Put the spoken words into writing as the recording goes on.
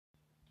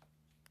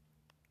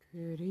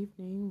Good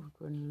evening.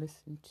 We're going to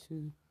listen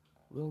to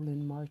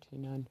Roland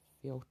Martin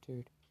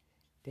Unfiltered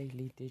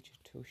Daily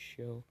Digital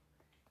Show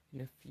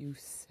in a few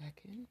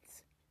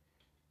seconds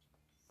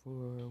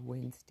for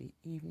Wednesday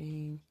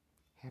evening.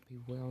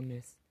 Happy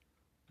Wellness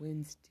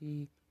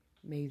Wednesday,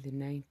 May the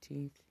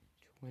 19th,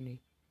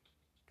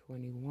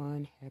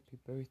 2021. Happy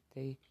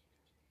birthday,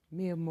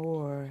 Mia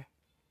Moore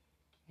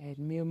at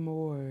Mia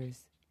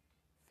Moore's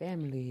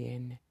Family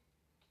and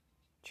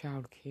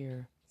Child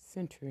Care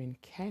Center in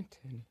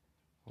Canton,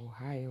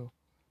 Ohio,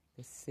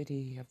 the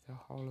city of the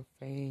Hall of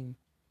Fame,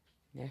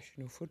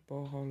 National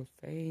Football Hall of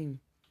Fame,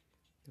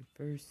 the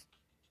first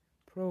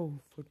pro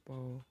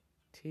football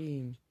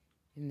team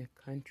in the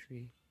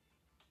country.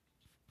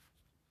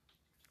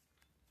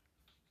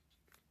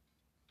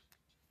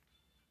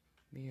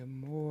 Mia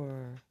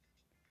Moore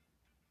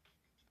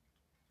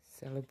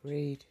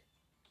celebrate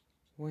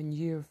 1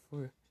 year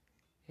for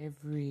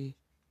every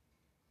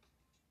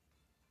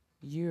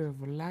year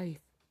of life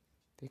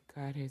that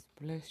God has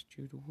blessed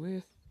you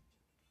with.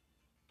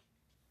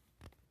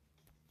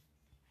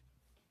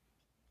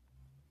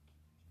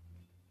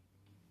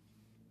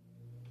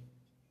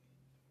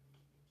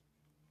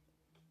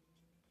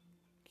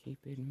 Keep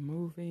it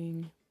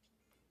moving.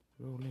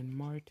 Roland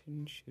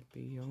Martin should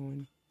be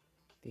on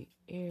the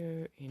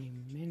air any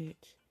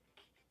minute.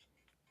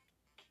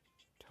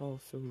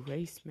 Tulsa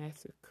Race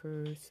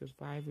Massacre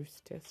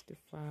survivors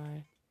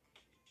testify.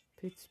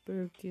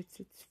 Pittsburgh gets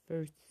its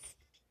first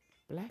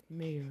black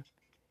mayor,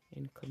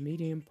 and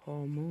comedian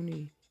Paul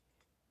Mooney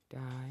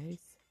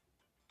dies.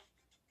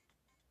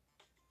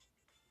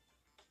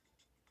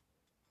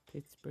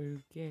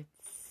 Pittsburgh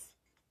gets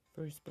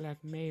first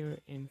black mayor,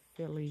 and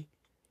Philly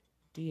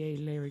DA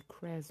Larry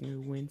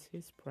Krasner wins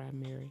his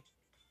primary.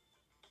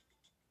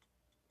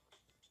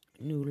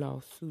 New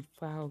lawsuit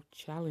filed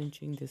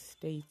challenging the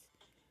state's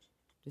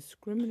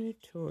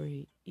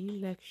discriminatory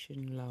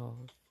election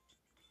laws.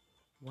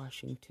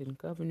 Washington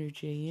Governor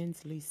Jay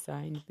Inslee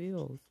signed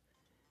bills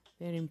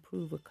that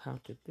improve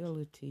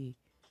accountability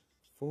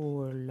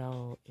for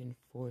law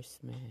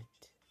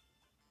enforcement.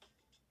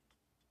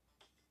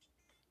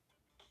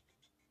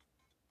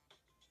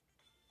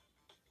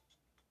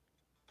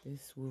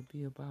 This will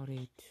be about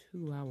a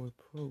 2-hour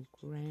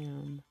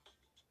program.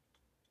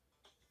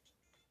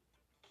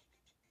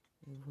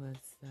 It was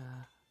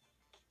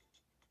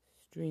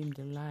streamed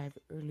live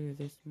earlier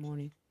this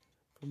morning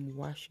from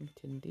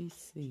Washington,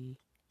 D.C.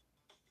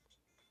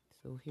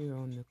 So here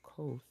on the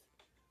coast,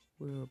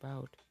 we're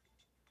about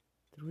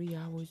 3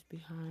 hours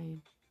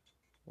behind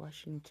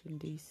Washington,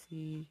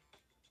 D.C.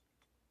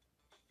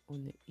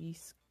 on the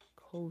east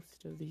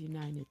coast of the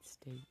United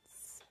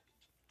States.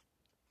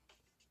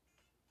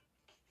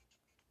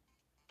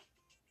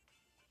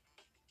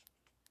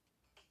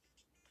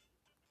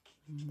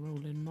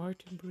 Roland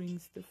Martin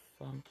brings the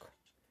funk.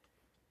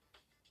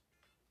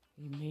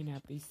 He may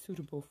not be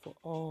suitable for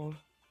all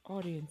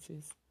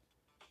audiences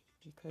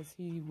because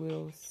he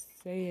will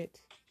say it.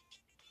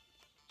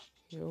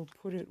 He'll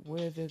put it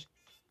where the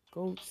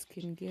goats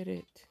can get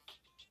it.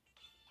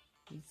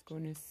 He's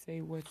going to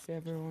say what's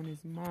ever on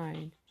his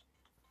mind.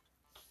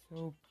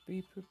 So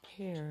be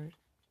prepared.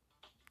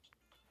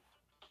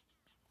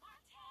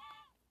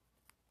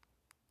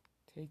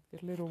 Take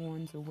the little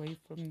ones away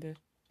from the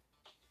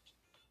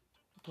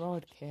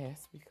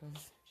broadcast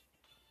because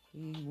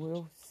he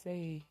will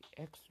say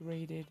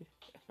X-rated.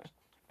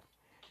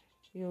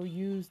 He'll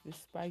use the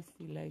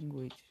spicy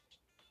language.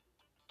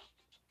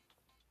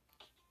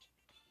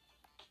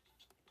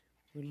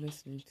 We're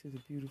listening to the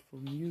beautiful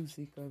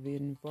music of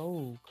En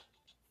Vogue.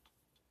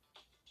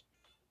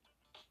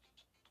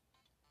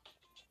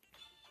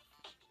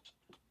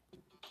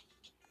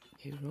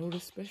 He wrote a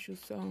special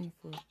song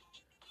for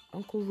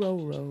Uncle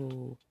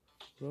Roro,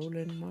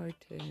 Roland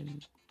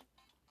Martin.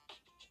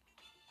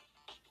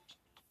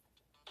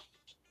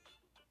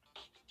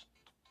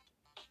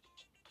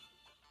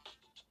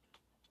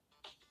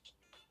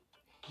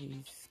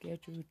 He's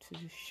scheduled to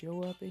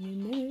show up any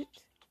minute.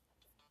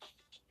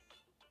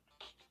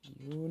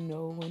 You'll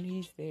know when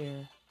he's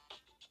there.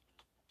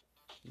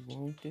 He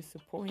won't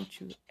disappoint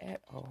you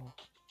at all.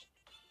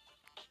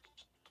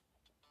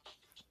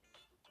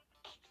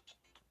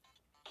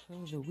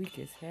 So the week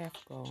is half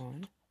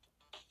gone.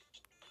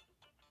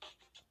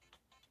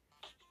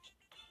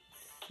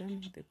 Some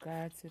of the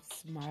gods have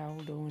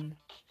smiled on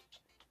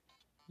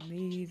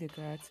me. The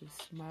gods have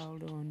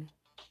smiled on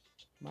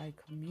my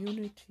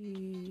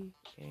community,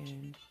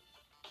 and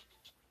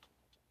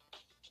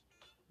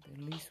the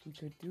least we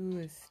could do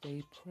is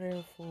stay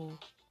prayerful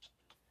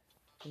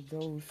for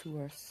those who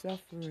are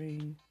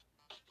suffering,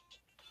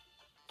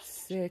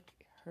 sick,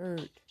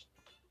 hurt,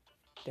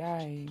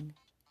 dying,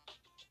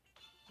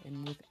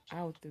 and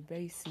without the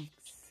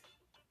basics,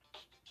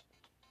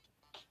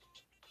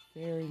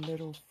 very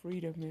little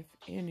freedom, if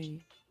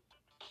any.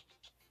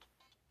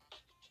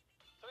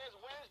 Today is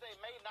Wednesday,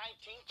 May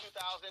 19,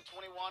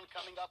 2021,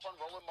 coming up on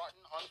Roland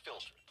Martin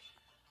Unfiltered.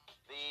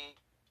 The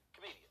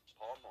comedian,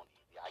 Paul Mooney,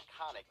 the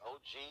iconic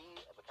OG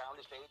of the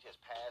comedy stage, has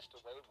passed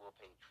away. We'll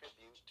pay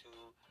tribute to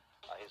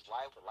his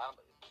life with a lot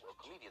of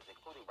comedians,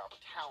 including Robert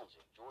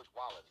Townsend, George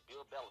Wallace,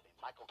 Bill Bellamy,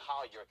 Michael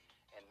Collier,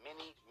 and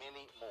many,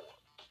 many more.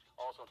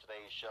 Also on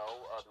today's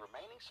show, the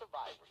remaining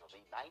survivors of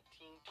the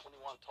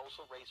 1921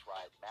 Tulsa Race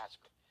Riot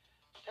Massacre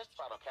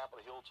testified on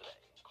Capitol Hill today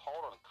and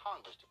called on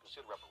Congress to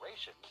consider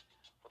reparations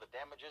for the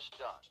damages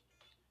done.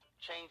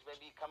 Change may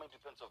be coming to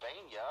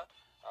Pennsylvania.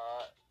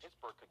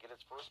 Pittsburgh could get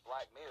its first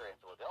black mayor. In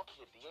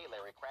Philadelphia, DA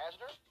Larry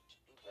Krasner,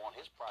 he won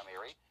his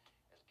primary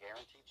as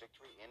guaranteed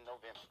victory in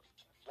November.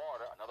 In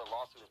Florida, another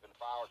lawsuit has been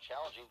filed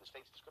challenging the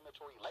state's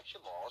discriminatory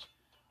election laws.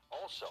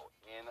 Also,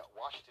 in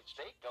Washington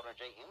State, Governor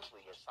Jay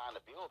Inslee has signed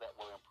a bill that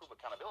will improve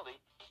accountability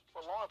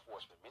for law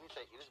enforcement. Many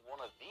say it is one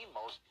of the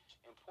most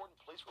important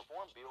police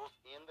reform bills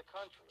in the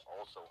country.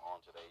 Also on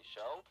today's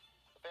show,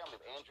 the family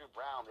of Andrew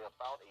Brown, they have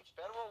filed a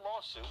federal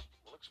lawsuit.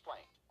 We'll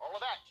explain all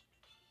of that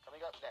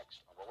coming up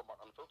next on Roland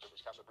Martin Unfiltered. It's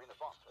time to bring the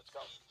funk. Let's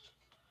go.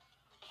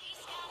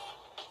 He's got it.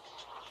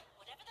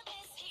 Whatever the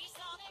miss, he's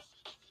on it.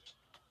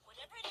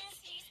 Whatever it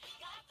is, he's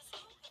got the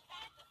scoop, the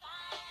fact, the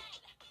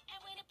find. And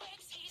when it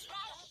breaks, he's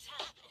right on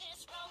time and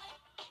it's rolling.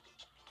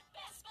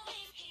 Best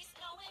believe he's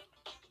knowing.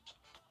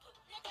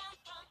 Putting it down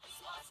from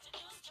sports to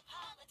news to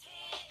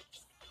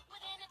politics.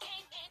 With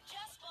entertainment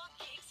just for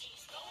kicks,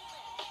 he's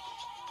rolling.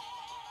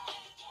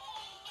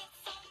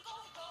 It's on go,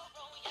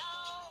 roll,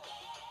 y'all.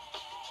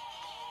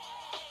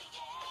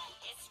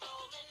 It's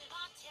Roland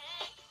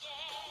Martin, yeah.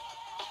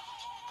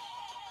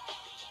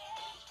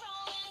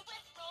 Rolling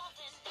with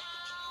Roland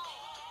now.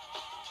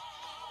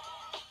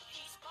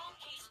 He's funk,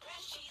 he's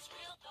fresh, he's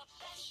real, the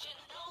best, you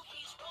know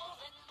he's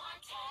Roland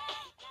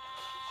Martin now.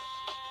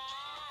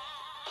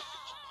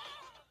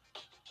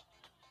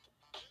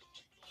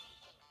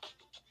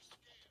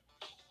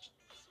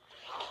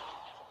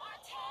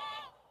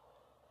 Martin.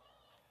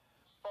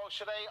 Folks,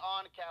 today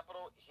on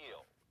Capitol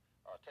Hill,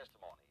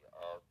 testimony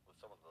with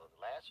some of the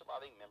last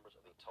surviving members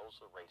of the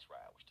Tulsa Race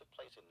Riot, which took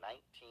place in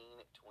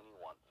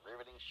 1921.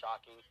 Riveting,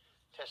 shocking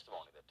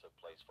testimony that took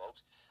place,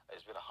 folks.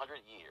 It's been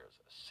 100 years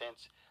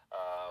since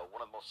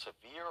one of the most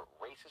severe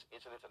racist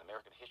incidents in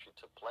American history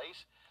took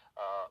place.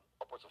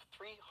 Upwards of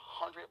 300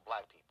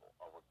 black people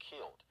were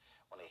killed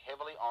when a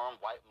heavily armed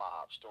white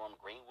mob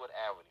stormed Greenwood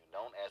Avenue,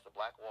 known as the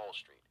Black Wall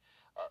Street,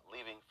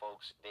 leaving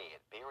folks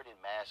dead, buried in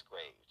mass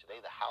graves.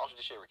 Today, the House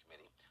Judiciary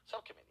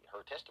Subcommittee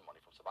heard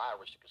testimony from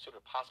survivors to consider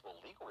possible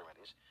legal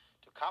remedies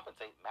to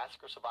compensate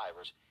massacre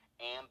survivors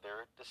and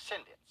their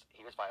descendants.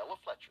 Here's Viola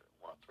Fletcher,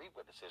 one of three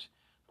witnesses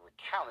who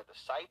recounted the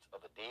sights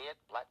of the dead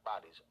black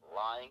bodies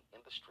lying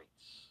in the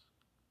streets.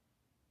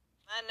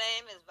 My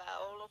name is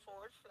Viola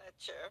Ford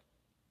Fletcher.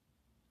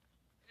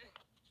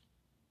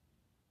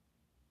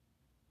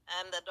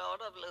 I'm the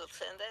daughter of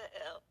Lucinda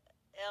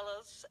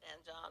Ellis and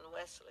John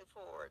Wesley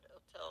Ford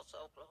of Tulsa,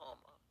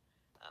 Oklahoma.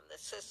 I'm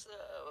the sister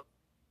of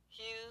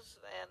Hughes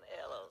Van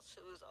Ellis,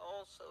 who is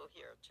also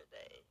here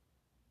today.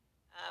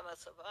 I'm a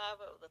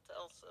survivor of the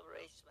Tulsa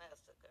Race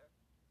Massacre.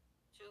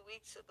 2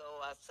 weeks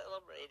ago, I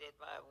celebrated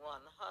my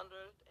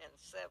 107th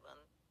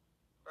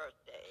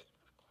birthday.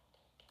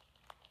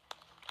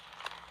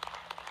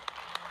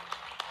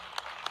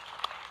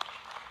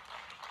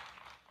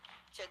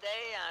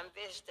 Today, I'm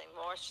visiting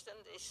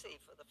Washington, D.C.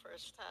 for the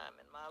first time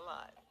in my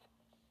life.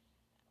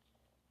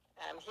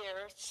 I'm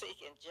here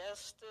seeking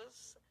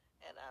justice,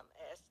 and I'm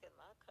asking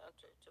my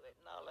country to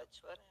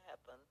acknowledge what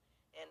happened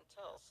in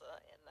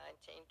Tulsa in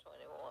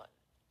 1921.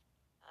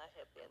 I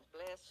have been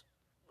blessed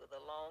with a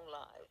long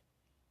life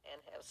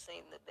and have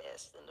seen the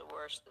best and the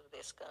worst of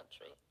this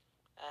country.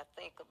 I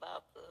think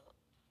about the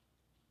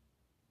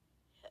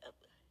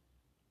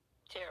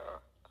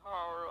terror,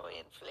 horror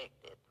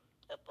inflicted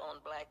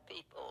upon black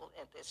people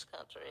in this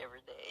country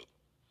every day.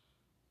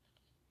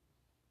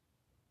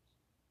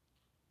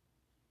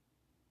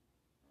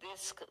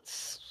 This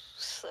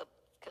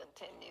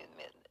subcontinued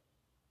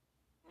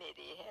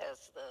committee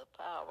has the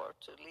power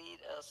to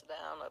lead us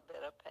down a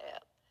better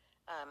path.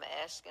 I'm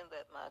asking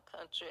that my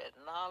country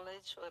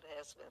acknowledge what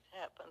has been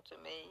happened to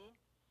me,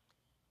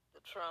 the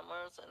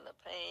traumas and the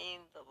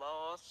pain, the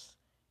loss,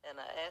 and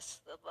I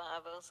ask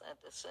survivors and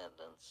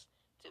descendants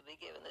to be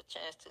given a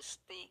chance to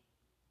speak,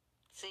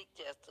 seek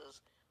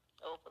justice,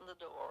 open the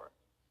door.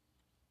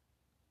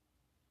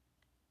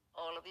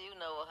 All of you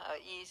know how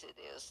easy it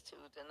is to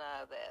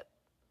deny that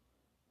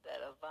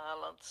a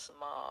violent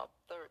mob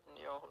threatened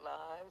your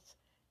lives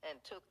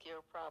and took your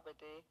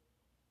property.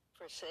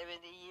 For 70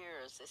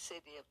 years, the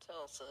city of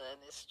Tulsa and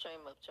its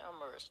stream of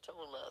charmers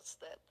told us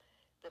that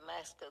the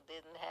massacre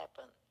didn't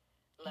happen,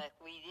 like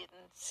we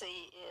didn't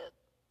see it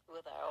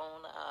with our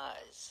own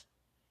eyes.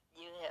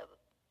 You have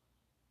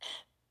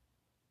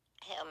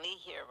me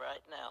here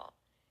right now.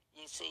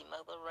 You see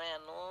Mother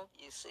Randall,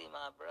 you see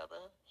my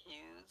brother,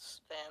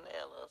 Hughes Van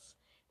Ellis.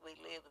 We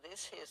live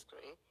this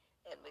history,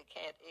 and we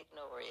can't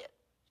ignore it.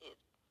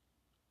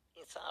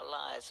 It's our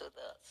lives with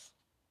us.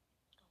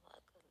 Oh, my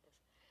goodness.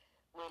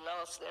 We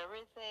lost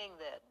everything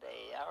that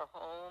day, our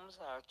homes,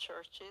 our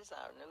churches,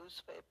 our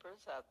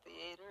newspapers, our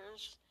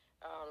theaters,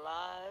 our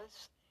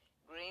lives.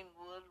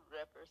 Greenwood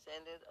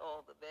represented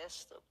all the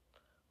best of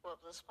what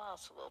was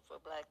possible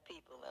for black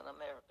people in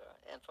America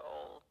and for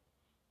all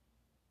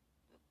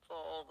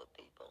the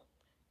people.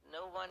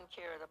 No one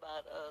cared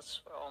about us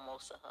for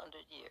almost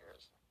 100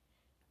 years.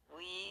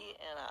 We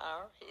and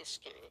our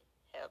history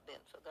have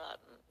been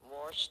forgotten,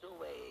 washed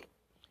away.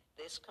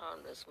 This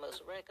Congress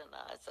must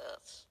recognize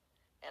us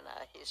and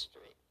our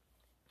history.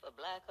 For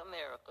black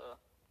America,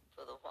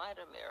 for the white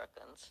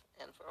Americans,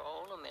 and for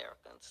all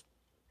Americans,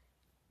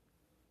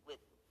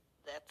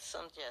 that's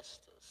some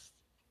justice.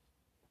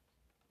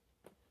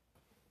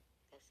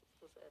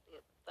 Was that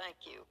it?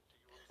 Thank you.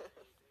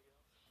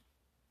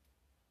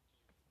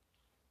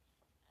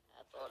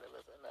 I thought it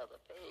was another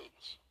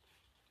page. Do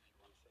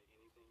you want to say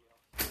anything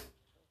else?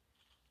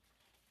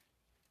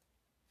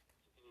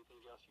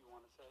 Anything else you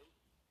want to say?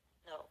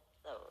 No,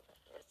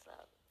 it's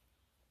not.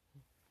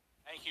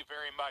 Thank you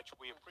very much.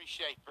 We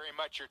appreciate very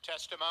much your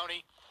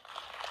testimony.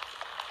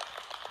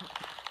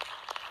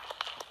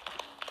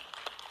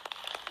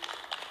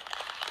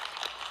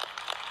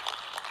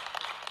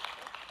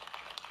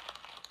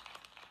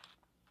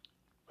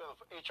 Well,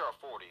 H.R.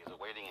 40 is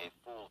awaiting a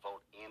full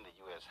vote in the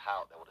U.S.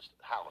 House that would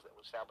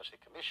establish a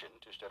commission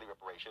to study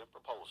reparation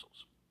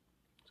proposals.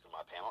 Let's go to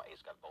my panel. A.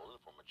 Scott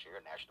Bolden, former chair,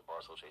 National Bar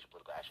Association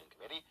Political Action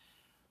Committee.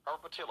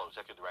 Robert Patillo,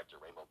 Executive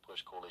Director, Rainbow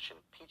Push Coalition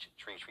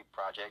Peachtree Street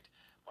Project.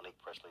 Monique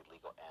Presley,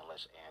 Legal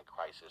Analyst and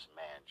Crisis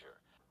Manager.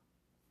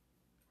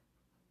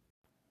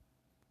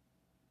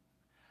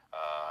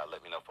 Let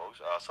me know, folks.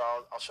 So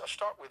I'll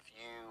start with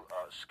you,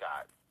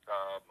 Scott.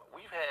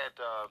 We've had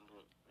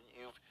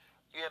you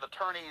had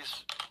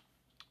attorneys,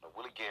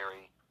 Willie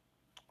Gary,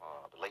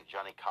 the late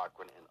Johnny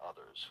Cochran, and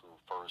others who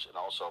first, and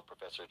also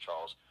Professor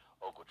Charles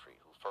Ogletree,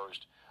 who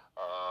first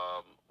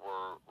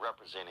were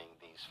representing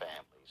these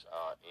families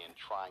in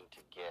trying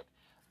to get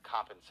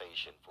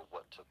compensation for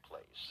what took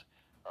place.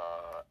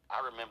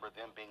 I remember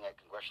them being at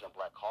Congressional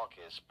Black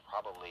Caucus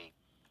probably,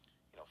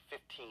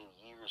 15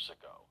 years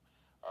ago.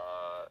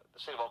 The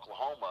state of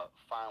Oklahoma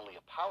finally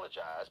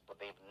apologized, but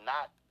they've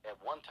not at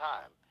one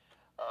time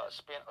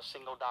spent a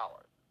single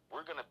dollar.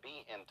 We're going to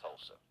be in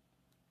Tulsa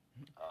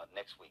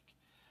next week,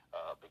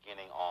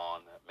 beginning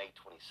on May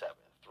 27th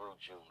through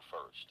June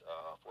 1st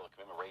for the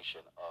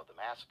commemoration of the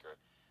massacre.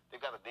 They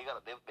have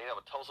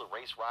a Tulsa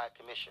Race Riot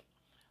Commission.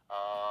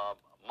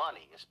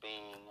 Money is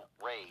being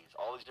raised,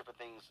 all these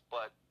different things,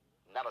 but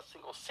not a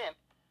single cent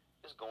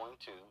is going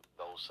to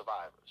those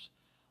survivors.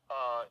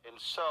 And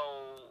so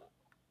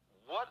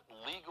what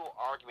legal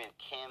argument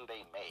can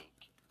they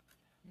make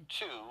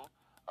to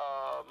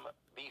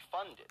be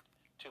funded,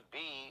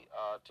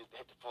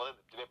 for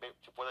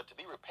that to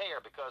be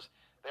repaired, because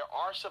there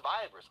are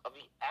survivors of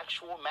the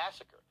actual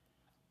massacre.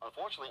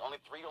 Unfortunately, only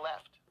 3 are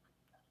left.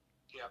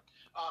 Yeah.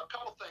 A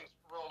couple things,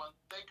 Roland.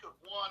 They could,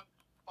 one,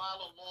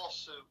 file a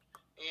lawsuit,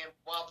 and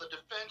while the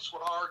defense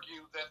would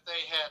argue that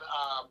they had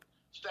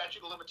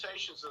statute of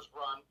limitations has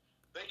run,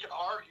 they could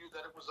argue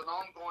that it was an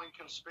ongoing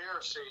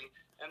conspiracy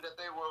and that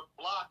they were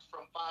blocked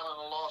from filing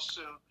a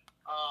lawsuit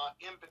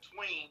in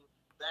between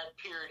that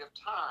period of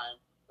time.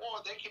 Or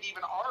they could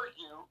even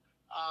argue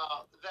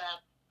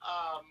that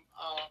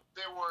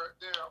there are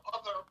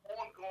other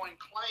ongoing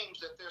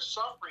claims that they're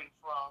suffering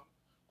from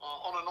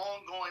on an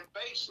ongoing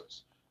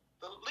basis.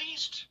 The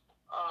least,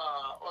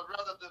 or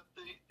rather the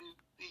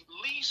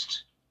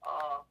least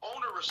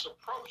onerous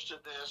approach to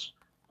this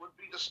would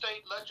be the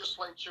state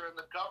legislature and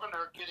the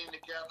governor getting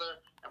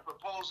together and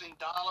proposing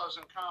dollars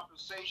and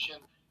compensation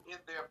in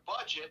their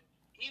budget,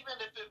 even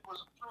if it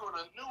was through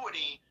an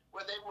annuity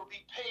where they will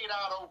be paid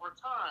out over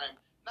time,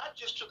 not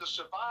just to the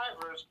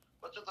survivors,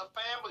 but to the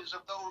families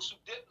of those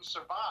who didn't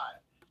survive.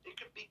 It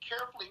could be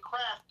carefully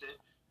crafted.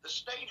 The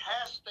state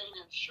has state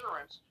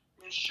insurance.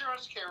 The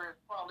insurance carriers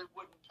probably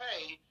wouldn't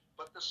pay,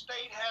 but the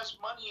state has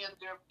money in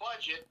their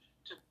budget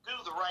to do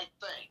the right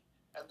thing.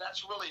 And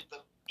that's really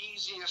the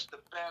easiest,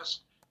 the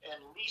best, and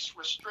least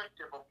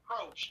restrictive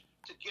approach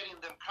to getting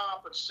them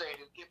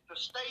compensated if the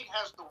state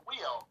has the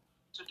will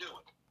to do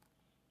it.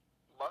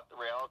 But the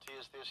reality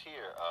is this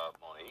here,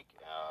 Monique,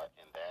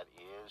 and that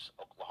is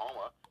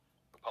Oklahoma,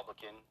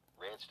 Republican,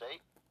 red state,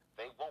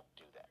 they won't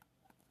do that.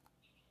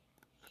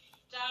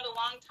 Done it a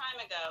long time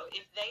ago.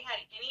 If they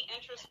had any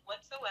interest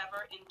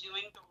whatsoever in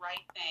doing the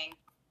right thing,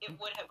 it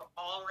would have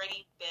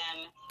already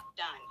been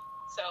done.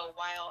 So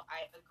while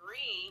I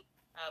agree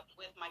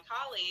with my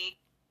colleague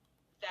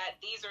that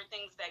these are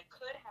things that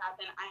could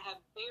happen, I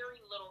have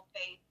very little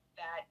faith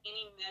that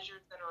any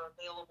measures that are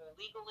available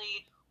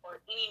legally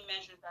or any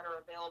measures that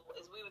are available,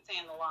 as we would say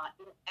in the law,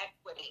 in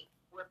equity,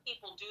 where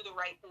people do the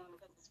right thing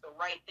because it's the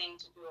right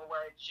thing to do, or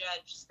where a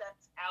judge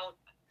steps out,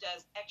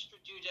 does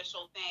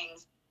extrajudicial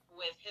things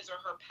with his or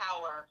her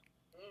power.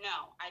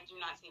 No, I do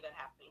not see that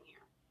happening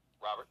here.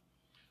 Robert?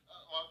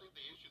 Well, I think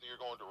the issue that you're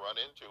going to run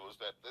into is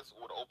that this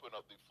would open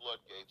up the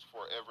floodgates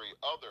for every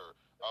other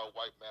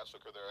white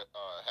massacre that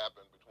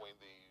happened between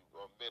the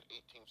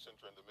mid-18th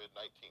century and the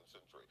mid-19th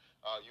century.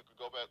 You could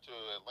go back to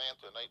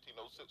Atlanta,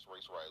 1906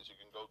 race riots. You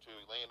can go to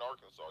Elaine,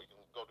 Arkansas. You can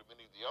go to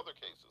many of the other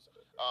cases.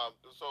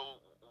 So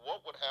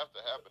what would have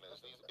to happen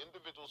is these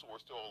individuals who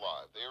are still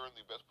alive, they are in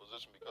the best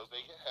position because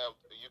they have,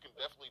 you can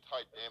definitely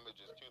tie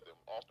damages to them.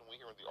 Often we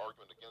hear in the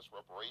argument against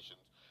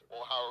reparations,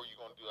 well, how are you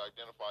going to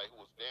identify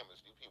who was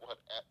damaged? These people had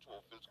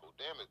actual physical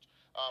damage.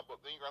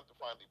 But then you're going to have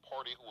to find the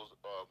party who was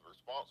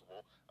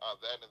responsible,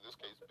 that in this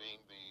case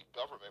being the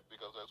government,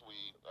 because as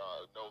we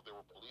know, there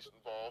were police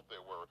involved,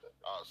 there were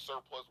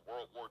surplus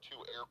World War II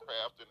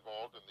aircraft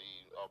involved in the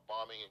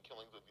bombing and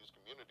killings of these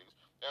communities.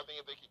 And I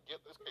think if they could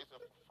get this case in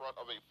front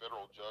of a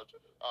federal judge,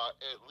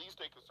 at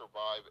least they could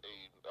survive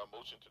a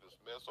motion to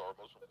dismiss or a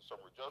motion for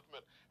summary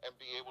judgment and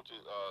be able to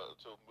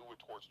move it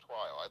towards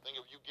trial. I think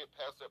if you get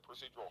past that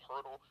procedural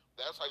hurdle,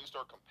 that's how you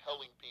start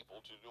compelling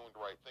people to doing the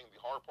right thing.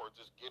 The hard part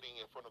is just getting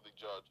in front of the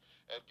judge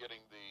and getting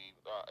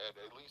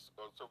at least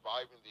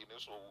surviving the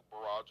initial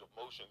barrage of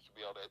motions to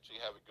be able to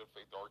actually have a good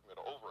faith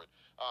argument over it.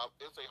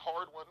 It's a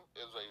hard one,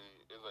 is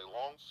a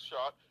long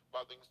shot,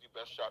 but I think it's the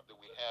best shot that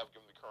we have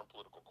given the current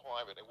political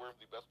climate, and we're in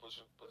the best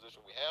position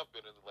we have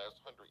been in the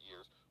last 100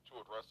 years to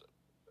address it.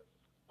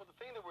 Well, the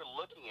thing that we're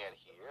looking at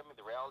here, I mean,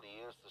 the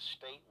reality is the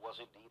state was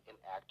indeed an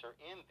actor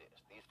in this.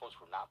 These folks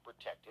were not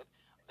protected.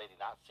 They did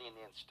not see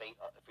in state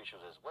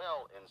officials as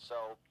well. And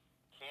so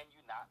can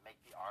you not make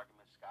the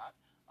argument, Scott,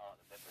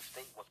 that the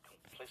state was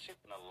complicit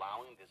in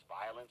allowing this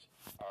violence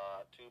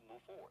to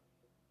move forward?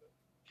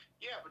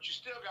 Yeah, but you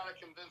still got to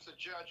convince a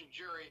judge and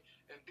jury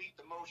and beat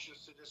the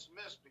motions to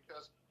dismiss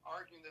because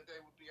arguing that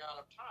they would be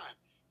out of time.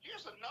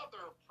 Here's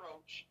another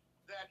approach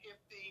that if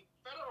the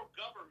federal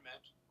government,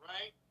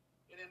 right,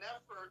 in an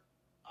effort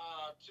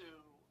to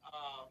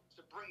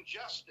bring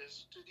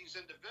justice to these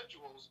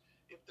individuals,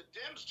 if the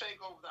Dems take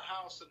over the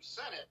House and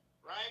Senate,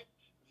 right,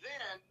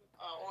 then,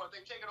 or they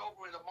take it over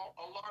with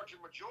a larger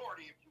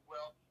majority, if you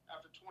will,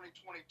 after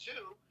 2022,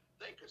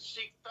 they could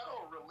seek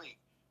federal relief.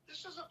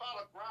 This is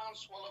about a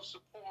groundswell of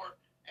support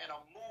and a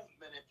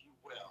movement, if you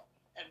will,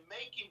 and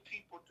making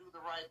people do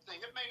the right thing.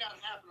 It may not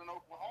happen in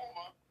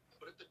Oklahoma,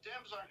 but if the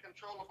Dems are in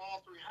control of all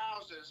three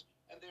houses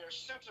and there's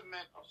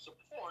sentiment of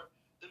support,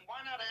 then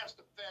why not ask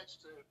the feds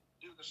to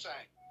do the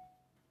same?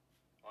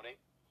 Monique?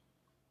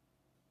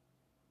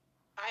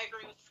 I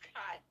agree with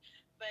Scott,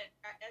 but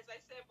as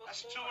I said before,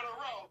 that's two in a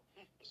row.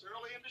 It's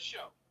early in the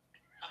show.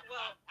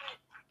 Well,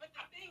 but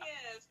the thing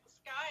is,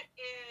 Scott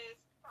is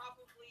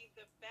probably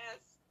the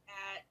best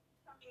at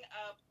coming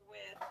up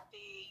with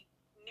the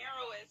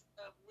narrowest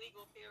of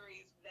legal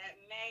theories that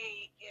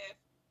may, if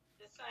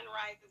the sun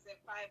rises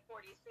at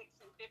 5:46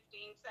 and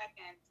 15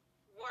 seconds,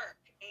 work.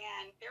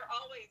 And they're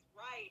always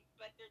right,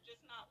 but they're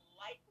just not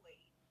likely.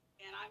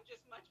 And I'm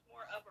just much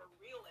more of a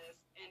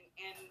realist.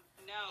 And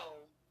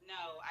no,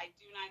 I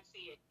do not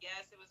see it.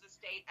 Yes, it was a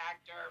state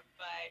actor,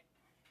 but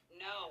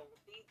no,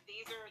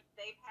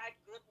 they've had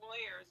good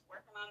lawyers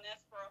working on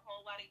this for a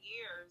whole lot of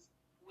years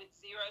with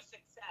zero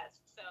success.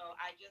 So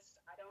I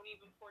don't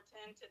even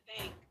pretend to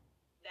think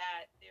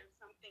that there's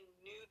something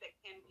new that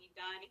can be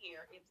done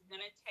here. It's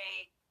going to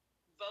take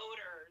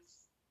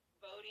voters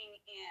voting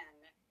in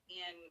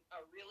a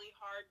really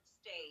hard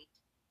state,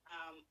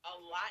 a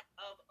lot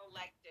of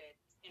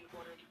electeds in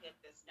order to get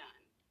this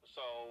done.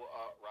 So,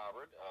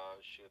 Robert,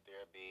 should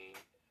there be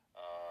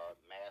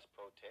mass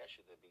protest?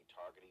 Should there be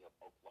targeting of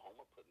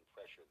Oklahoma, putting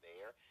pressure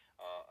there?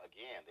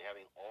 Again, they're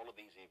having all of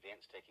these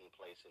events taking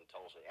place in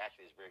Tulsa.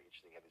 Actually, it's very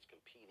interesting. You have these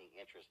competing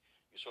interests.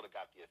 You sort of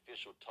got the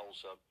official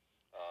Tulsa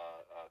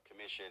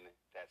commission.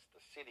 That's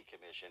the city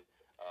commission.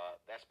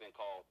 That's been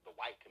called the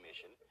White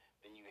Commission.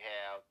 Then you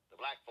have the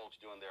black folks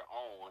doing their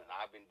own, and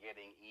I've been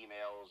getting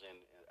emails and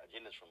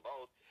agendas from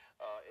both.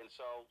 And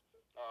so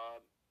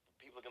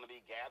people are going to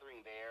be gathering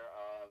there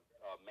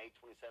May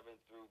 27th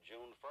through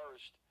June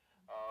 1st.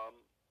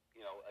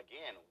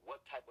 Again,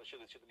 what type of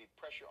should there be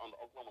pressure on the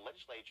Oklahoma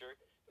legislature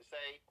to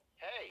say,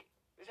 hey,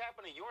 this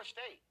happened in your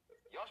state.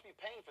 Y'all should be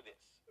paying for this.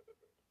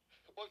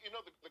 Well,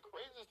 the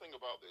craziest thing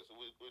about this,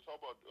 we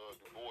talk about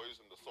Du Bois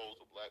and the souls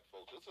of black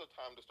folks. This is a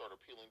time to start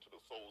appealing to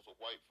the souls of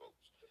white folks.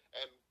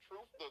 And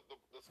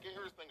the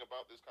scariest thing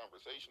about this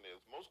conversation is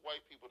most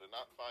white people did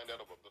not find out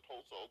about the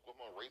Tulsa,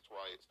 Oklahoma race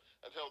riots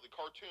until the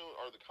cartoon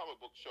or the comic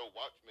book show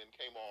Watchmen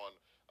came on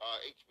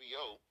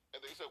HBO. And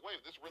they said, wait,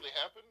 this really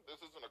happened?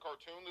 This isn't a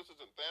cartoon? This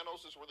isn't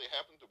Thanos? This really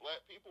happened to black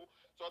people?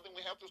 So I think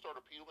we have to start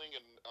appealing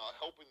and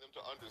helping them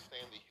to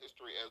understand the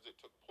history as it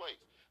took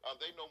place.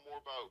 They know more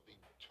about the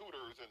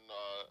Tudors in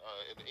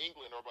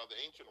England or about the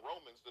ancient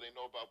Romans than they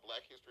know about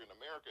black history in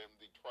America and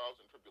the trials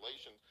and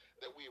tribulations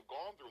that we have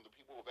gone through and the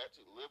people who have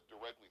actually lived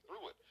directly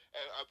through it.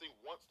 And I think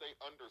once they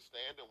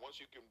understand and once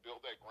you can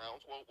build that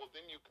groundswell, well,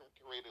 then you can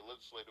create a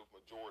legislative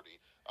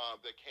majority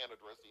that can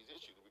address these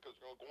issues, because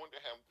you're going to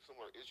have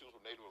similar issues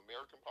with Native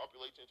American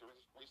populations. You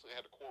recently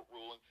had a court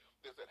ruling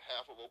that said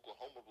half of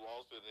Oklahoma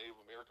belongs to the Native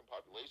American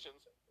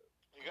populations.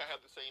 You're going to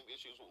have the same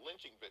issues with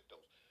lynching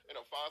victims.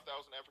 5,000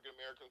 African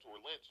Americans were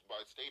lynched by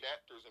state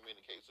actors in many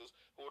cases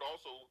who would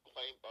also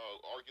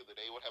argue that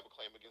they would have a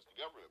claim against the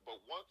government. But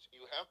once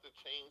you have to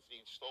change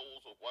the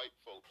souls of white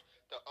folks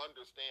to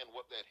understand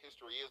what that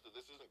history is, that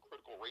this isn't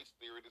critical race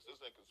theory, this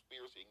isn't a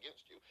conspiracy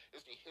against you,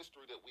 it's the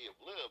history that we have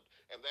lived,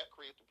 and and that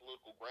creates the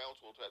political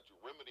groundswell to actually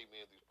remedy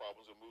many of these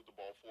problems and move the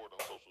ball forward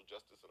on social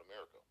justice in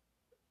America.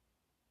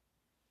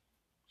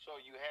 So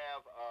you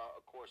have,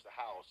 of course, the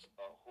House,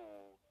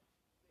 who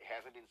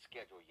hasn't been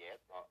scheduled yet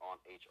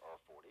on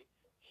H.R. 40.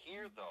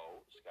 Here,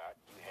 though, Scott,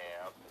 you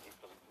have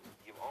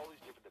all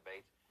these different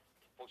debates.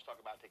 Folks talk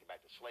about taking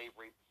back to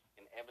slavery.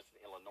 In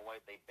Evanston,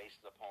 Illinois, they base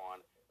it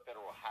upon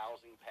federal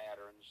housing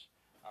patterns.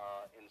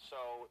 And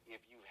so if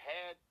you've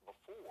had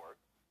before,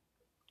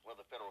 well,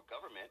 the federal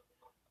government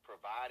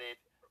provided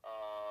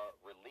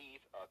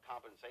relief,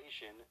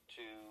 compensation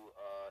to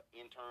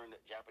interned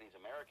Japanese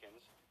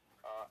Americans,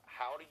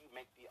 how do you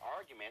make the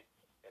argument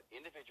that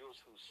individuals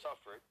who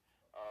suffered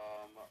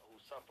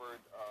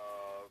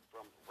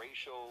from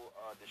racial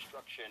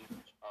destruction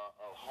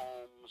of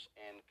homes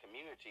and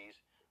communities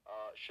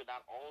should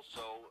not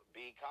also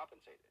be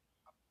compensated?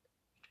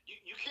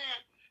 You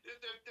can't.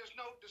 There's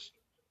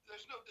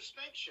no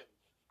distinction.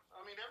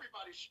 I mean,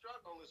 everybody's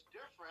struggle is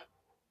different.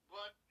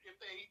 But if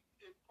they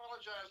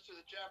apologize to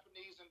the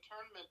Japanese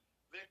internment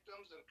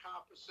victims and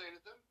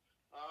compensated them,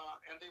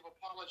 and they've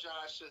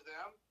apologized to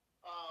them,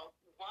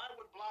 why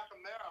would Black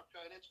America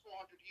and its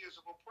 400 years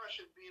of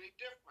oppression be any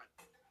different?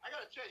 I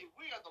got to tell you,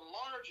 we are the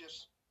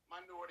largest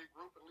minority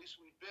group, at least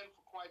we've been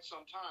for quite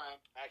some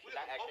time. Actually,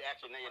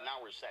 now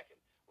we're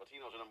second.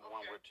 Latinos are number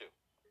one, we're two.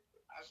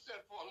 I said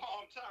for a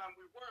long time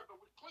we were,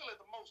 but we're clearly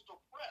the most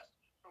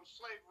oppressed from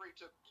slavery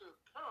to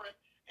current,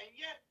 and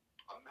yet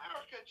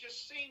America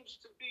just seems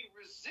to be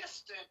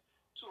resistant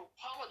to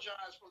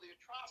apologize for the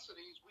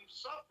atrocities we've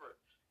suffered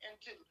and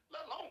to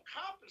let alone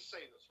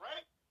compensate us,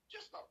 right?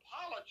 Just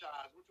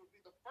apologize, which would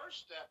be the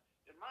first step,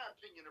 in my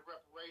opinion, of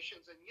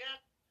reparations. And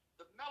yet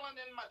the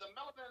melanin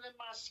in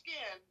my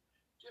skin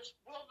just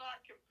will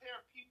not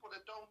compare people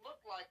that don't look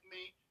like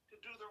me to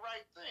do the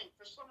right thing.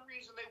 For some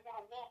reason, they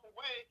want to walk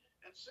away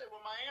and say,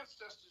 well, my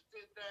ancestors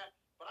did that,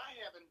 but I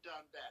haven't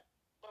done that.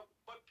 But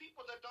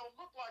people that don't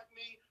look like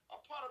me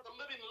are part of the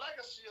living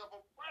legacy of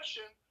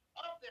oppression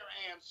of their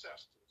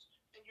ancestors.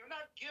 And you're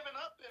not giving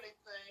up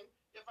anything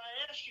if I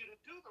ask you to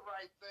do the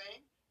right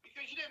thing,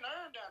 because you didn't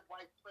earn that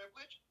white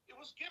privilege. It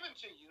was given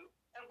to you,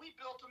 and we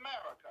built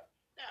America.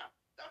 Now,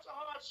 that's a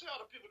hard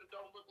sell to people that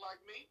don't look like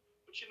me,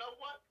 but you know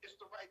what? It's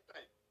the right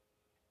thing,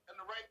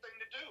 and the right thing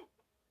to do.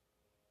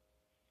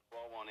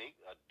 Well, Monique,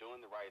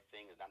 doing the right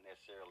thing is not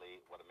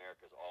necessarily what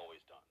America's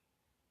always done.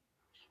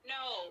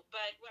 No,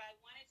 but what I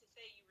wanted to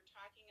say, you were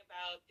talking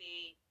about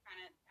the kind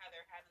of how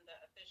they're having the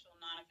official,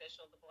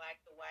 non-official, the black,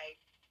 the white,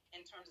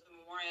 in terms of the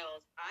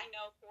memorials. I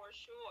know for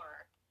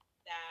sure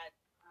that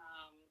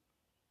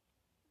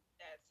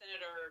that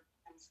Senator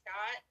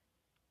Scott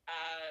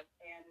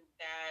and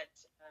that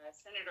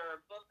Senator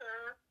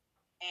Booker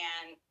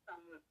and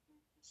some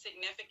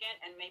significant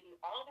and maybe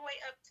all the way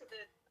up to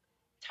the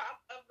top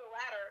of the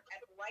ladder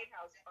at the White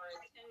House are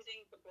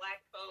attending the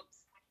Black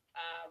folks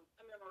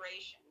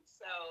commemoration.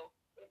 So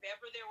if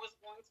ever there was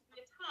going to be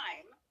a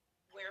time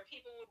where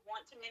people would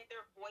want to make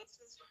their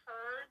voices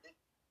heard,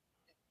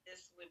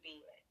 this would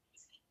be it.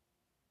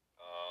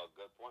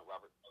 Good point,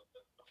 Robert.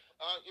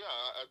 Yeah,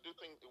 I do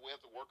think that we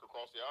have to work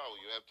across the aisle.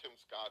 You have Tim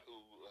Scott, who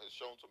has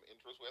shown some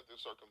interest. We have to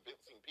start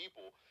convincing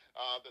people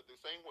that the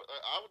same way.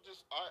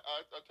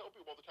 I tell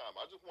people all the time,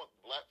 I just want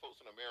black folks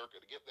in America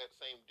to get that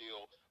same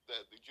deal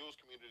that the Jewish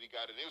community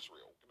got in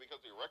Israel, because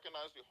they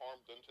recognize the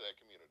harm done to that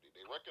community.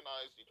 They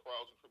recognize the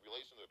trials and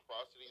tribulations, the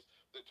atrocities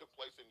that took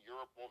place in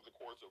Europe over the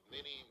course of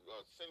many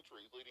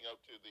centuries leading up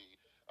to the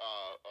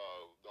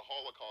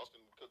Holocaust,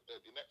 and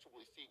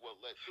inexorably see what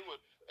led to it.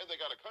 And they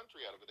got a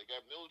country out of it. They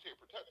got military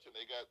protection.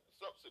 They got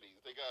subsidies.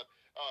 They got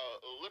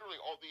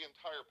literally all the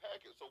entire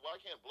package. So why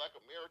can't black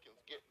Americans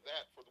get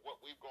that for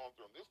what we've gone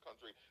through in this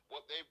country,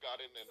 what they've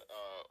got in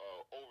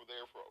over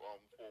there for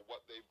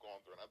what they've gone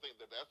through? And I think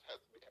that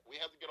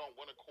we have to get on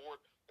one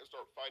accord and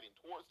start fighting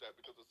towards that,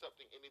 because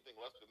accepting anything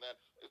less than that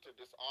is to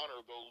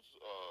dishonor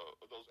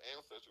those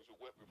ancestors who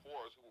went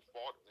before us, who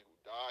fought and who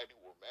died,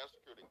 who were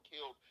massacred and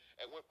killed,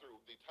 and went through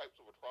the types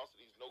of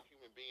atrocities no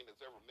human being has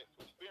ever meant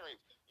to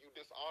experience. You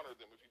dishonor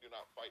them if you do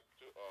not fight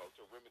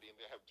to remedy and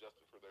to have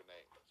justice for their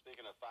name.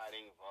 Speaking of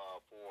fighting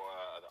for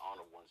the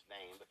honor of one's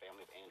name, the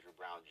family of Andrew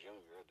Brown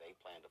Jr., they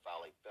plan to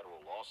file a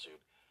federal lawsuit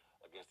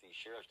against these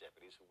sheriff's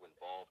deputies who were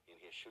involved in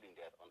his shooting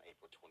death on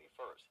April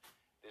 21st.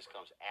 This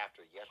comes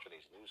after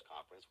yesterday's news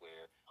conference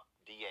where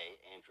DA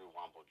Andrew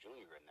Womble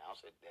Jr.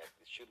 announced that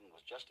the shooting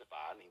was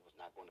justified and he was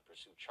not going to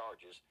pursue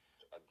charges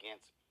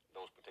against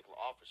those particular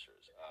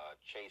officers.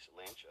 Chase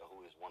Lynch,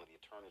 who is one of the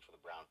attorneys for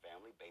the Brown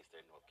family based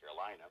there in North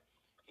Carolina,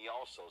 he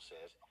also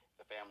says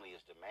the family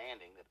is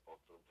demanding that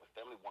the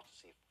family wants to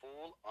see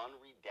full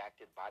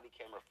unredacted body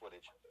camera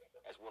footage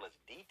as well as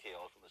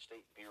details from the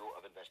State Bureau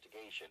of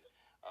Investigation,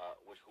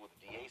 who the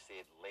DA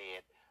said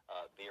led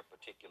their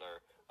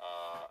particular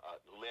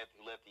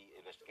led the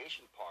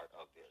investigation part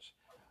of this.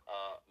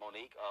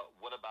 Monique,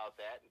 what about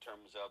that in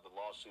terms of the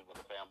lawsuit with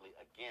the family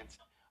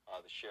against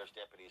the sheriff's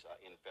deputies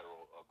in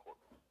federal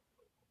court?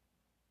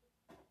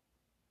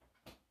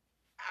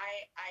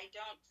 I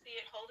don't see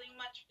it holding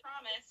much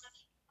promise.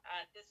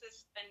 This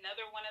is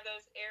another one of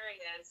those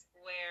areas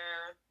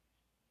where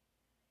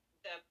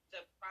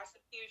the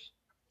prosecution,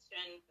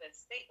 the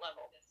state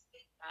level,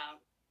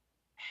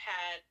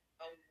 had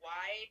a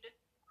wide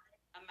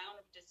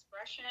amount of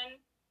discretion,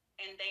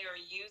 and they are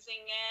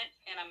using it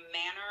in a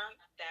manner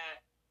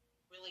that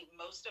really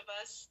most of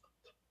us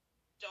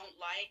don't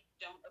like,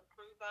 don't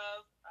approve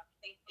of,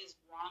 think is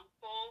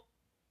wrongful.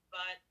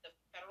 But the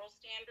federal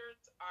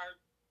standards are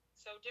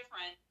so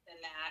different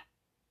than that,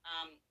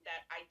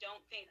 that I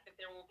don't think that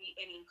there will be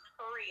any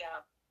hurry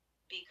up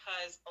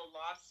because a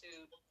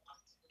lawsuit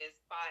is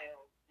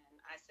filed.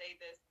 And I say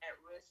this at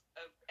risk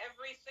of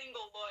every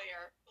single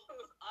lawyer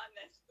who's on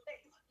this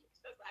case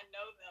because I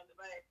know them,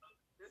 but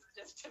this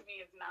just to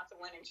me is not the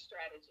winning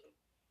strategy.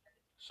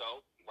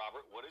 So,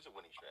 Robert, what is a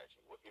winning strategy?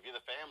 If you're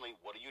the family,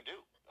 what do you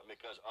do?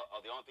 Because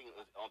the only thing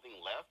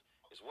left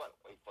is what?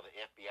 Wait for the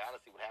FBI to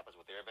see what happens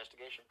with their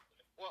investigation?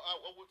 Well, I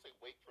would say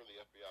wait for the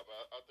FBI, but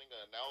I think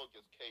an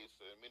analogous case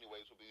in many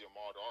ways would be the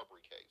Ahmaud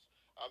Arbery case.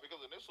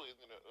 Because initially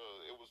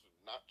it was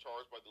not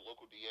charged by the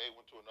local DA,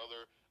 went to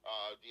another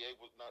DA,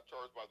 was not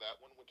charged by that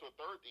one, went to a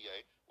third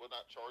DA, was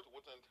not charged. It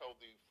wasn't until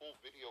the full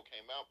video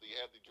came out that you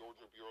had the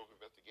Georgia Bureau of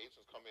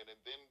Investigations come in and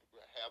then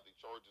have the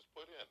charges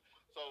put in.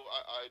 So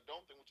I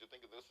don't think we should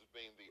think of this as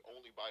being the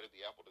only bite of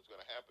the apple that's going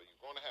to happen.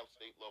 You're going to have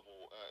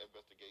state-level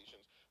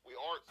investigations. We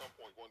are at some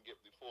point going to get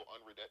the full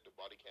unredacted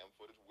body cam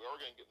footage. We are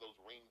going to get those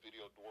Ring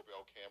video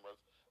doorbell cameras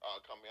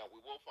coming out.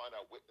 We will find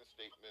out witness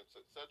statements,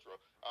 etc.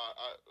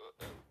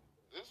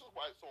 This is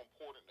why it's so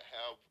important to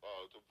have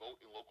to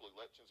vote in local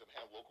elections and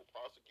have local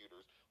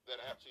prosecutors that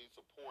actually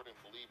support and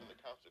believe in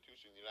the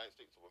Constitution of the United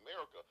States of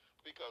America.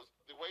 Because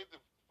the way the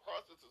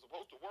process is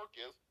supposed to work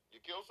is you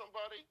kill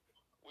somebody,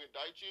 we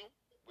indict you,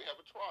 we have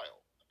a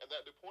trial. And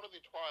that the point of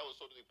the trial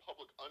is so that the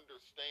public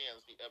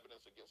understands the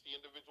evidence against the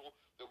individual,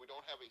 that we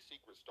don't have a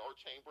secret star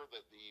chamber,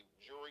 that the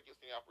jury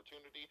gets the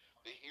opportunity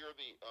to hear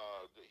the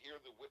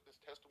witness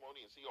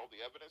testimony and see all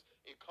the evidence,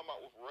 and come out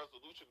with a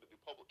resolution that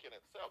the public can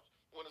accept.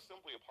 When it's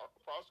simply a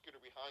prosecutor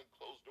behind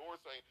closed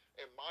doors saying,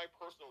 in my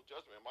personal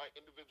judgment, in my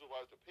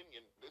individualized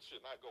opinion, this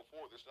should not go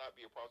forward, there should not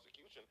be a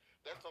prosecution,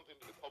 that's something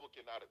that the public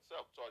cannot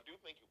accept. So I do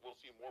think we'll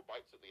see more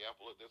bites at the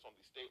apple of this on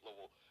the state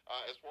level.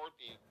 As far as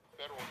the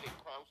federal hate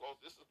crimes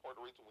laws, this is part of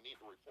the reason we need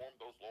to reform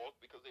those laws,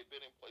 because they've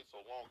been in place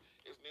so long.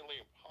 It's nearly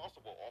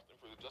impossible often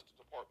for the Justice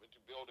Department to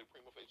build a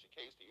prima facie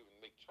case to even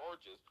make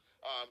charges,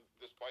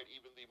 despite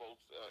even the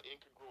most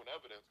incongruent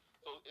evidence.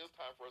 So it's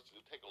time for us to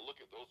take a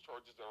look at those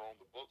charges that are on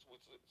the books. We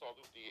saw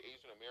this with the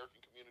Asian American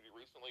community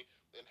recently,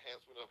 the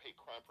enhancement of hate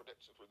crime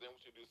protection for them.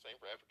 We should do the same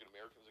for African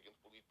Americans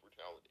against police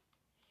brutality.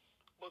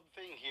 Well, the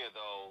thing here,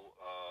 though,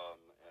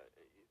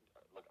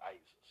 look,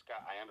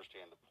 Scott, I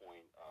understand the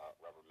point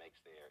Robert makes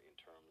there in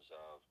terms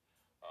of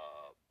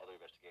other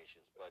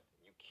investigations, but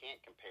you can't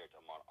compare it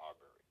to Ahmaud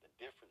Arbery. The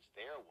difference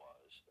there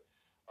was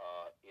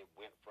it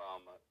went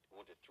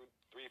to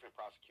three different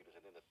prosecutors,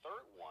 and then the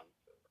third one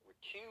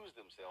recused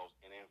themselves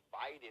and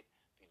invited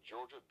the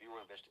Georgia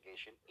Bureau of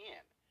Investigation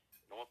in.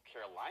 North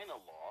Carolina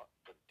law,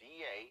 the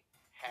DA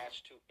has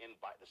to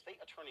invite the state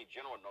attorney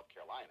general of North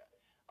Carolina.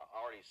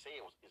 Already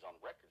is on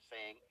record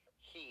saying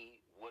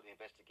he would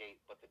investigate,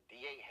 but the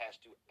DA has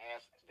to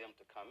ask them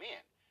to come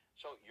in.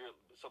 So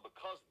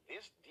because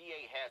this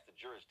DA has the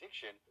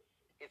jurisdiction,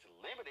 it's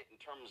limited in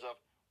terms of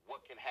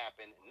what can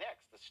happen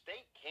next. The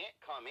state can't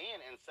come in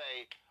and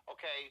say,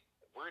 okay,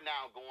 we're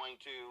now going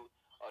to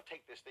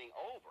take this thing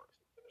over.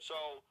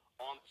 So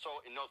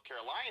in North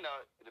Carolina,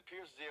 it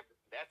appears as if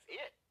that's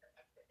it.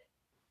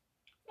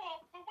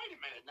 Well, but wait a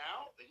minute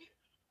now.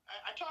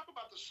 I talk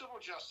about the civil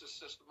justice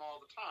system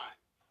all the time.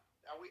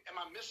 Am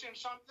I missing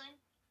something?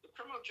 The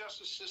criminal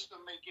justice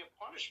system may give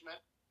punishment,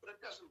 but it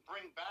doesn't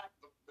bring back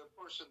the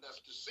person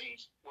that's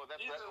deceased. Well,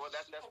 that's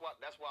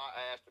why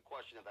I asked the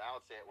question at the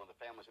outset when the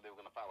family said they were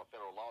going to file a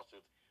federal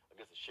lawsuit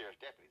against the sheriff's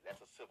deputy.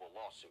 That's a civil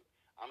lawsuit.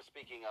 I'm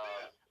speaking of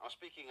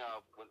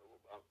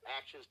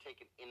actions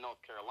taken in North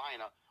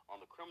Carolina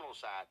on the criminal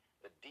side.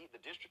 The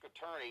district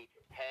attorney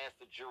has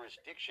the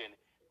jurisdiction.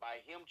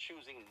 By him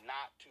choosing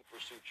not to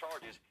pursue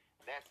charges,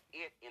 that's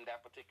it in that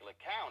particular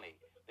county.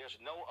 There's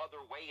no other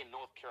way in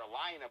North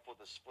Carolina for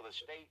the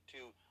state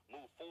to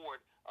move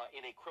forward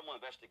in a criminal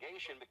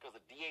investigation because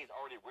the DA's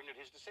already rendered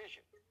his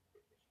decision.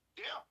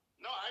 Yeah,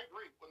 no, I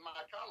agree with my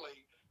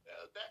colleague.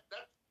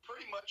 That's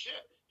pretty much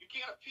it. You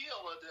can't appeal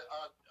a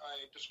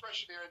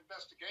discretionary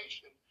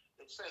investigation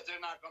that says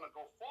they're not going to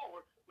go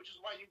forward, which is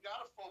why you've got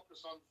to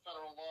focus on the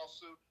federal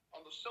lawsuit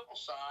on the civil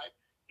side.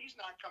 He's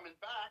not coming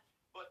back,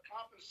 but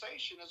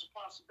compensation is a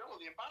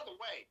possibility. And by the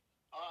way,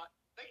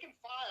 they can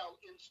file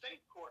in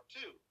state court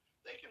too.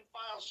 They can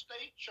file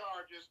state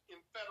charges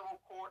in federal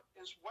court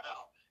as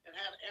well and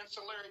have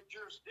ancillary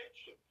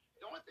jurisdiction.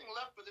 The only thing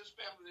left for this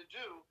family to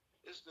do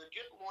is to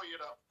get a lawyer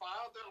to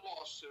file their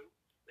lawsuit.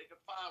 They can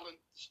file in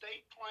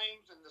state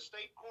claims in the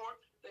state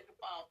court. They can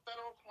file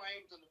federal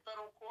claims in the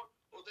federal court,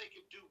 or they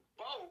can do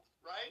both,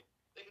 right?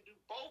 They can do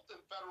both in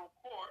federal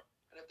court.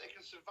 And if they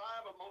can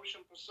survive a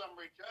motion for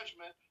summary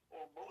judgment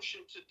or a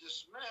motion to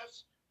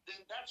dismiss, then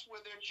that's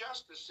where their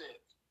justice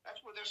is.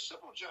 That's where their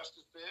civil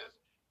justice is.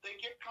 They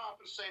get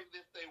compensated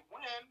if they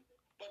win,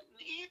 but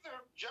in either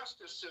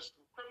justice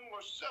system, criminal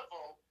or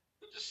civil,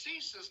 the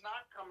deceased is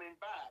not coming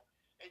back.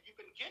 And you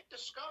can get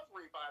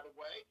discovery, by the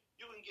way.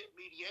 You can get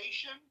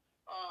mediation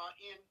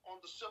on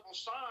the civil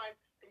side,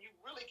 and you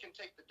really can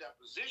take the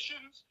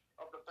depositions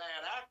of the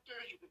bad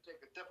actors. You can take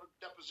the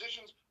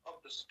depositions of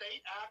the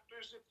state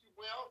actors, if you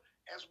will,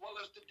 as well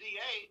as the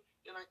DA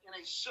in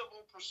a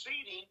civil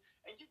proceeding,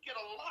 and you get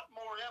a lot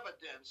more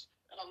evidence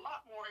and a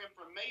lot more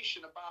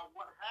information about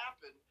what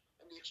happened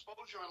and the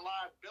exposure and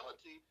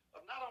liability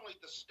of not only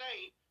the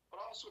state, but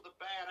also the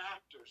bad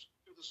actors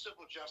through the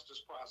civil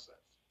justice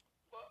process.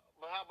 Well,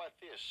 how about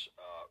this,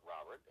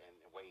 Robert, and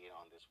weigh in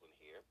on this one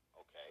here,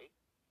 okay?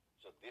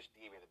 So this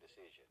DA made a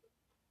decision.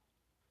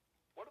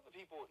 What are the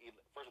people,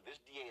 first of all,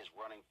 this DA is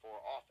running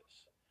for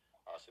office,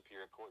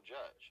 Superior Court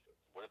judge.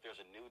 What if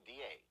there's a new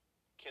DA?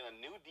 Can a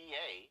new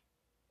DA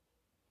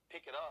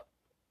pick it up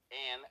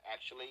and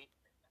actually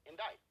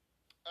indict?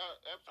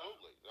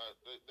 Absolutely,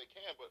 they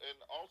can, but and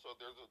also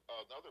there's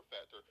another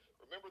factor.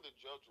 Remember, the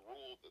judge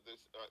ruled that this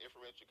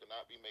information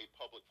cannot be made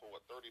public for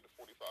 30 to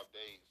 45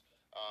 days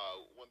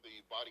when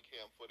the body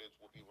cam footage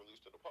will be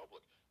released to the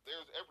public.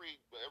 There's every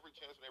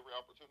chance and every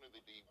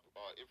opportunity the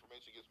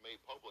information gets made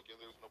public, and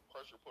there's no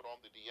pressure put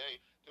on the DA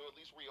to at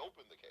least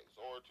reopen the case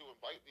or to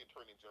invite the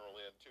Attorney General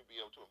in to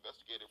be able to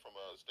investigate it from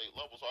a state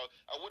level. So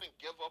I wouldn't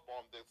give up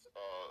on this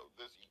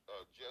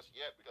just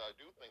yet, because I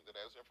do think that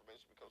as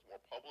information becomes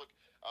more public,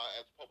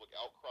 as public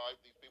outcry,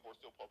 these people are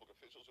still public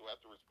officials who have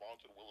to respond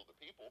to the will of the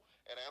people,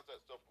 and as that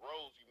stuff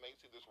grows, you may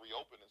see this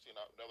reopen and see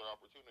another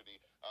opportunity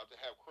to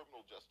have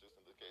criminal justice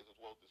in the case as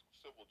well as this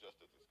civil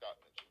justice that Scott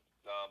mentioned.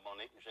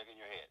 Monique, you're shaking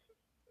your head.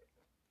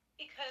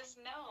 Because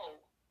no,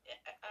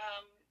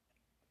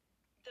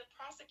 the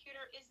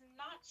prosecutor is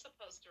not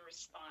supposed to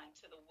respond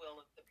to the will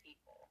of the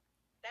people.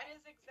 That is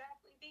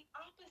exactly the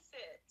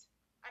opposite.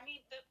 I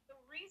mean, the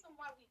reason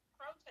why we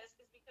protest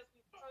is because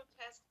we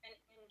protest an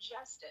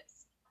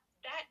injustice.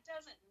 That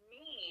doesn't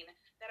mean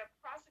that a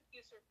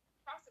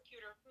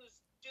prosecutor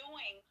who's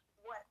doing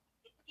what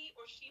he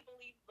or she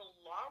believes the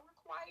law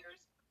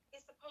requires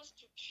is supposed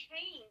to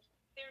change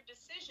their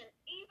decision,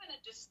 even a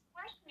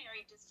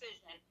discretionary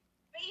decision,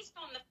 based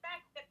on the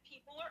fact that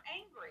people are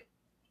angry.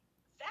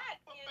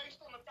 Based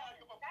on the fact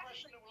of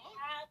oppression and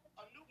relief,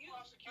 a new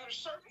prosecutor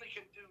certainly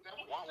can do that.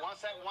 One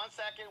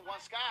second,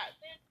 Scott.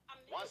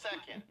 1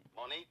 second.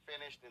 Monique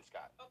finished, and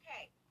Scott.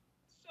 Okay,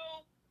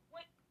 so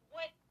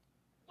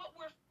what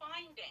we're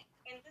finding,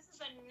 and this is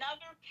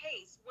another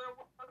case where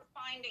we're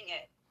finding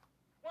it,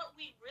 what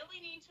we really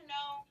need to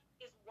know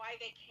is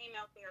why they came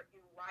out there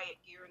in riot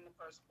gear in the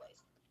first place.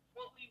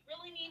 What we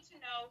really need to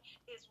know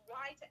is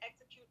why, to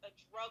execute a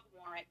drug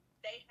warrant,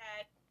 they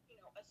had,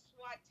 a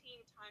SWAT team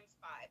times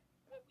 5.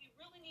 What we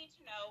really need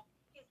to know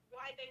is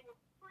why they were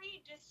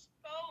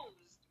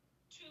predisposed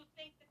to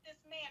think that this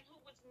man, who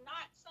was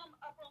not some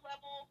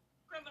upper-level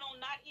criminal,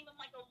 not even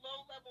like a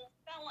low-level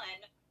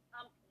felon,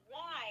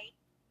 why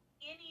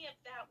any of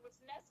that was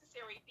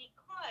necessary,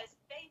 because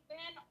they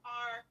then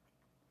are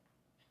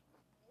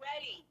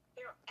ready.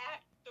 They're at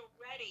the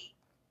ready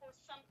for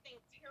something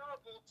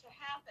terrible to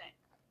happen.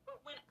 But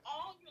when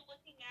all you're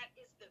looking at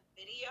is the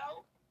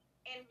video,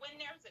 and when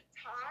there's a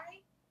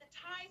tie, the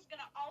tie is going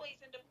to always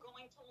end up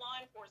going to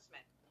law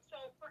enforcement.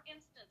 So, for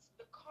instance,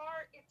 the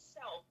car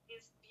itself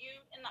is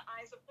viewed in the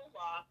eyes of the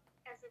law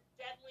as a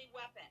deadly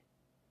weapon.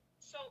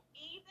 So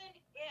even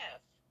if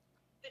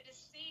the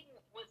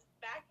decedent was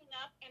backing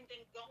up and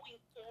then going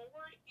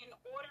forward in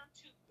order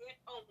to get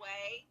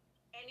away,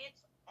 and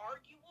it's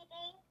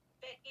arguable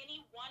that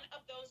any one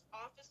of those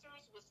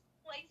officers was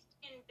placed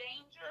in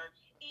danger,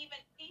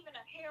 even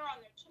a hair on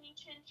their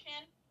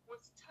chin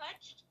was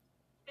touched,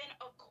 then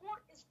a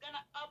court is going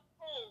to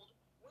uphold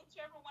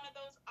whichever one of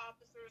those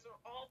officers, or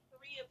all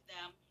 3 of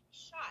them,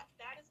 shot.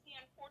 That is the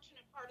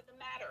unfortunate part of the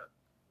matter.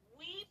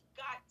 We've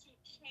got to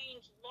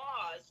change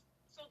laws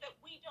so that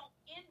we don't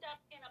end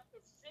up in a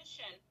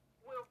position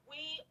where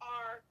we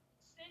are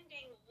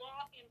sending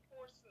law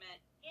enforcement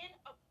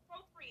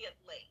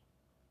inappropriately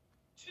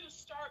to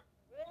start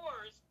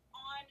wars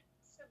on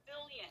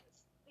civilians,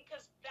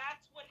 because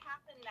that's what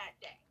happened that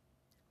day.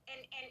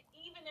 And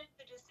even if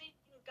the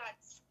decedent got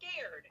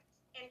scared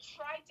and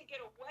tried to get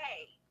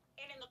away,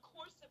 and in the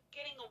course of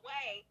getting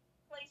away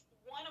placed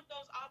one of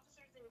those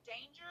officers in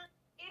danger,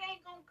 it ain't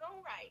gonna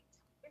go right.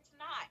 It's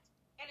not.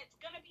 And it's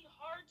gonna be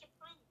hard to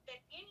prove that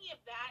any of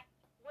that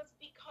was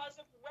because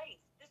of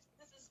race.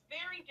 This is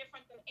very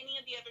different than any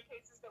of the other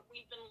cases that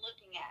we've been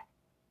looking at.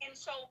 And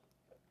so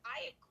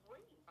I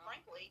agree,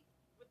 frankly,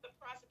 with the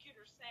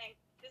prosecutor saying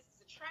this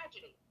is a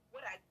tragedy.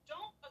 What I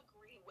don't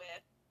agree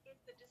with is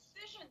the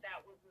decision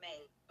that was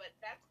made. But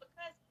that's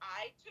because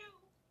I, too,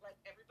 like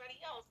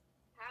everybody else,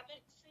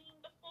 haven't seen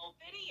the full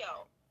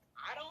video.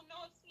 I don't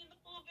know if seeing the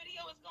full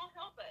video is going to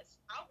help us.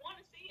 I want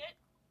to see it,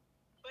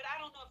 but I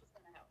don't know if it's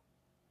going to help.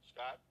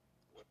 Scott?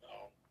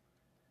 Well,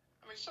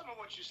 I mean, some of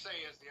what you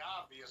say is the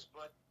obvious,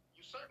 but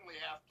you certainly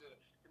have to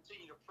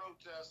continue to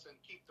protest and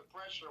keep the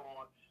pressure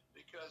on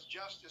because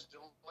justice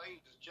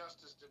delayed is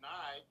justice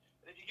denied.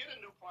 And if you get a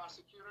new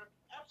prosecutor,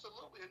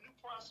 absolutely, a new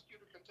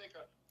prosecutor can take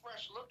a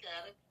fresh look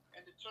at it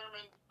and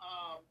determine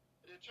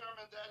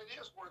that it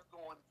is worth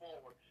going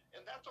forward.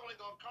 And that's only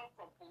going to come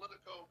from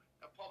political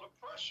and public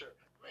pressure.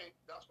 I mean,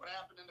 that's what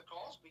happened in the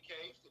Cosby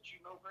case that you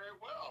know very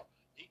well.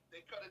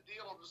 They cut a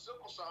deal on the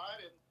civil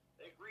side, and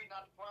they agreed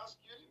not to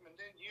prosecute him. And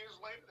then years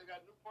later, they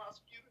got a new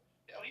prosecutor.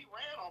 Hell, he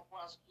ran on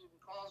prosecuting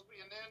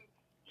Cosby, and then,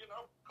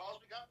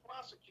 Cosby got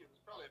prosecuted.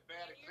 It's probably a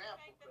bad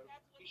example because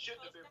he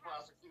shouldn't have been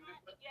prosecuted.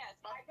 But yes,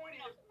 my point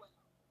is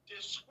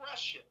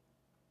discretion.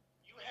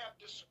 You have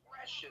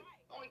discretion.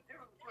 Only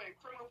difference between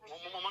criminal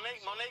proceedings.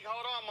 Monique,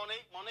 hold on.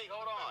 Monique,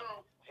 hold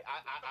on.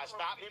 I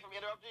stopped him from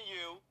interrupting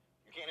you.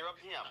 You can't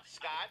interrupt him.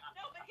 Scott.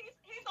 No, but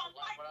he's on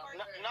mic.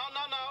 No.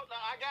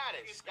 I got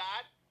it.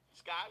 Scott,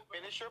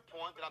 finish your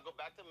point. Then I'll go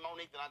back to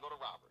Monique. Then I'll go to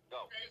Robert.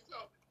 Go. Okay,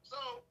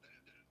 so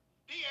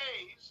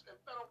DAs and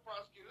federal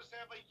prosecutors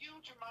have a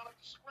huge amount of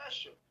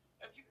discretion.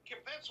 If you can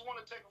convince one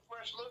to take a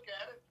fresh look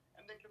at it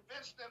and then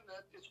convince them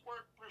that it's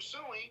worth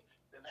pursuing,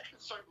 then that can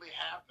certainly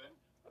happen.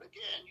 But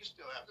again, you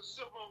still have the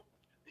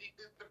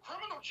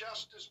criminal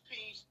justice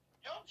piece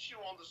helps you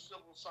on the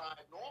civil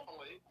side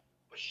normally,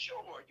 but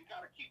sure, you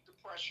got to keep the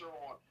pressure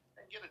on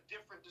and get a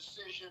different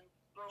decision,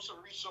 throw some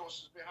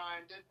resources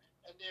behind it,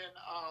 and then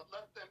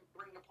let them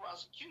bring the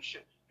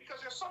prosecution.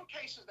 Because there's some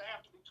cases that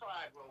have to be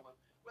tried, Roland,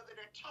 whether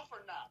they're tough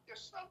or not. There's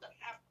some that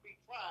have to be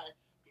tried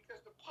because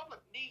the public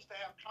needs to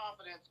have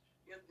confidence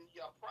in the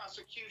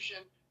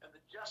prosecution and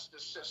the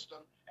justice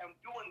system and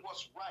doing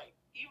what's right,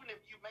 even if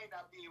you may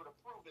not be able to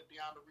prove it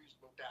beyond a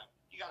reasonable doubt.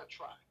 You got to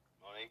try.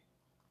 Monique?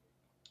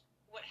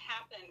 What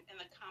happened in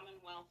the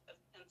Commonwealth of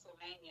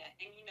Pennsylvania,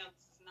 and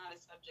this is not a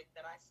subject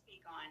that I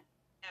speak on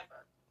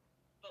ever,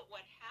 but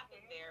what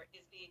happened there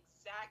is the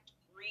exact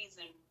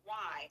reason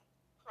why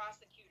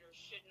prosecutors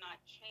should not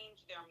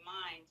change their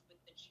minds with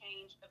the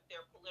change of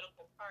their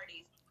political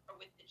parties or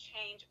with the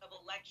change of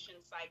election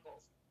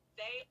cycles.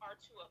 They are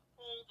to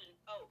uphold an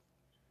oath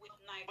with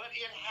neither. But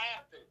it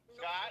happened.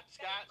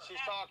 Scott,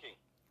 she's talking.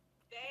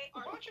 They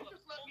are. Why don't you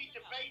just let me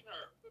debate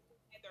her?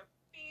 Neither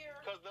fear.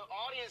 Because the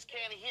audience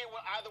can't hear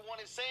what either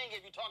one is saying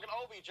if you're talking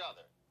over each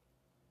other.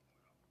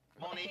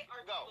 Monique, they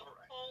are go. To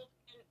uphold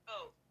an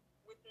oath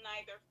with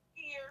neither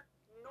fear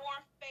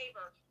nor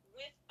favor,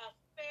 with a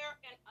fair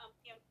and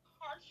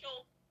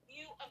impartial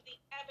view of the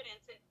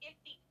evidence. And if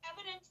the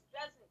evidence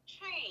doesn't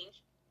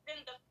change, then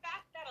the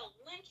fact that a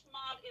lynch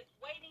mob is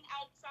waiting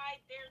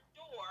outside their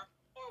door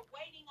or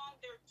waiting on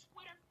their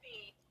Twitter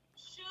feed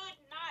should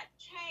not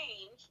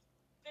change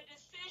the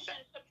decision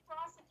to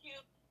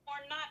prosecute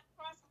or not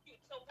prosecute.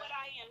 So what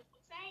I am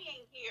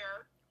saying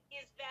here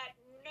is that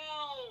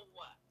no,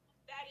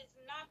 that is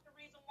not the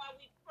reason why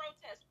we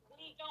protest.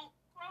 We don't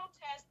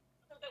protest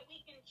so that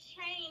we can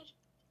change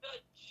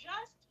the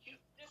just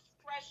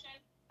discretion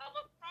of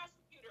a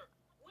prosecutor.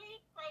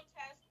 We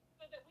protest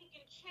so that we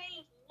can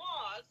change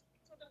laws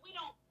so that we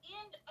don't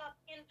end up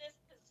in this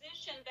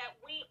position that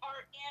we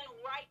are in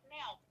right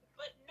now.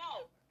 But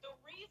no, the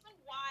reason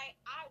why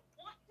I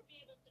want to be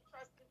able to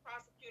trust in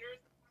prosecutors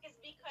is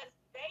because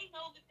they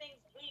know the things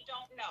we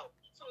don't know.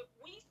 So if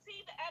we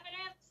see the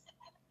evidence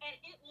and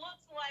it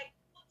looks like,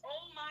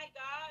 oh my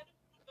God,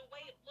 the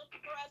way it looked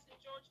for us in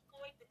George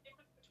Floyd, the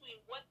difference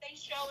between what they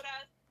showed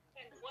us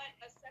and what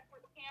a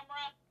separate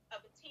camera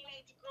of a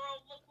teenage girl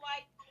looked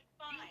like,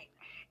 fine.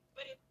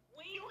 But if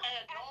you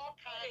add all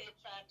kinds of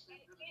facts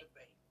into the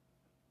debate.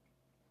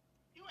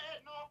 You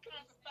add all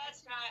kinds of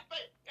facts into the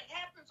debate. It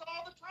happens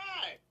all the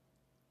time.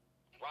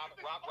 Robert,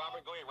 go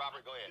ahead.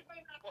 Robert, go ahead. You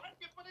may not like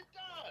it, but it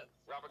does.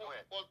 Robert, go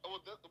ahead.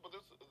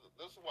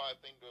 This is why I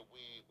think that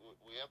we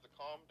have to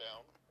calm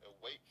down and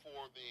wait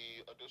for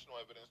the additional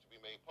evidence to be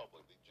made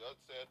public. The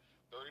judge said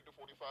 30 to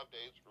 45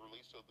 days for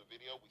release of the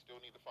video. We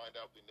still need to find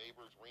out the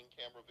neighbor's Ring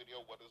camera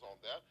video, what is on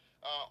that.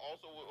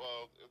 Also,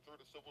 through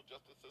the civil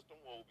justice system,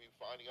 we'll be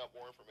finding out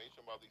more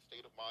information about the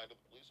state of mind of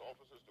the police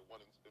officers, the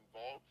ones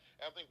involved.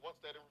 And I think once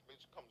that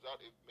information comes out,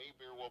 it may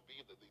very well be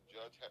that the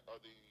judge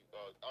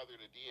either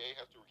the DA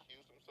has to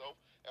recuse himself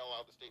and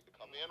allow the state to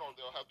come in, or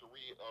they'll have to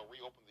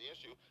reopen the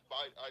issue.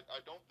 But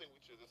I don't think we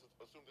should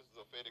assume this is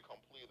a fait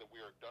accompli, that we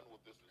are done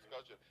with this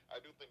discussion.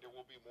 I do think there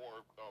will be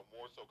more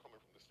so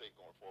coming from the state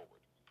going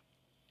forward.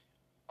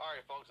 All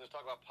right, folks, let's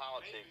talk about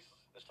politics.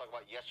 Let's talk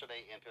about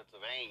yesterday in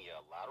Pennsylvania.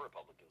 A lot of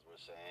Republicans were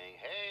saying,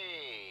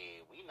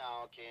 hey, we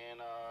now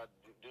can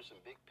do some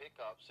big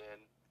pickups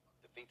and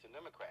defeat some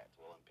Democrats.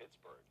 Well, in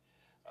Pittsburgh,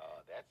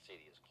 that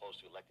city is close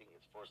to electing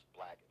its first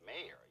black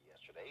mayor.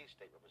 Yesterday,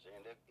 State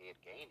Representative Ed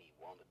Gainey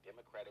won the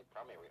Democratic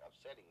primary,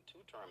 upsetting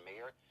two-term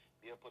Mayor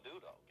Bill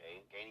Peduto.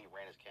 Gainey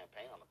ran his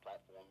campaign on the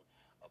platform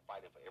of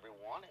fighting for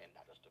everyone and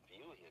not just a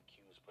few. He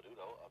accused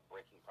Peduto of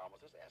breaking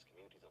promises as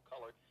communities of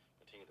color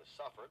continue to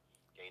suffer.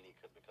 Gainey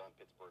could become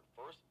Pittsburgh's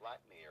first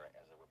black mayor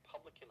as a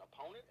Republican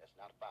opponent has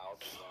not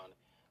filed to run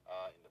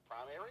in the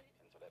primary,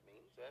 and so that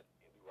means that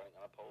he'll be running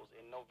unopposed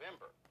in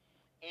November.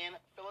 In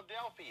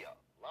Philadelphia,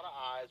 a lot of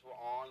eyes were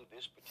on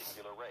this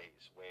particular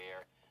race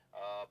where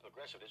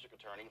Progressive District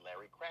Attorney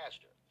Larry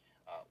Krasner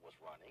was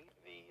running.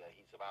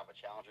 He survived a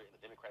challenger in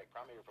the Democratic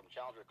primary from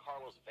challenger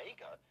Carlos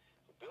Vega,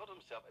 who billed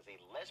himself as a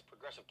less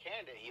progressive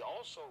candidate. He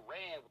also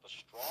ran with the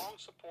strong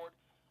support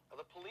of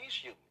the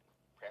police union.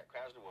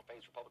 Krasner will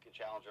face Republican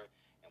challenger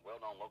and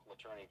well-known local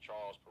attorney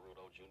Charles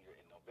Peruto Jr.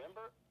 in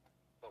November,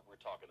 but we're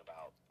talking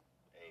about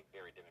a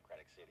very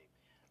Democratic city.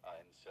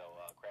 And so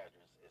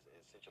Krasner is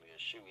essentially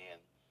a shoe-in.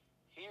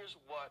 Here's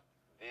what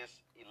this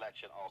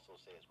election also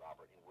says,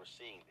 Robert, and we're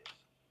seeing this.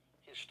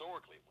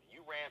 Historically, when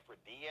you ran for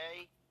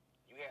DA,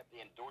 you had the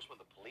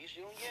endorsement of the police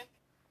union,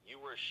 you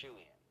were a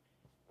shoe-in.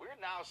 We're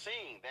now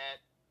seeing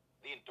that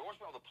the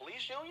endorsement of the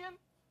police union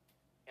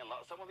in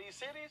some of these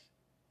cities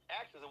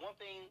actually is the one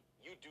thing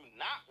you do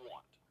not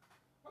want.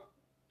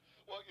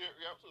 Well, you're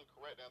absolutely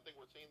correct. And I think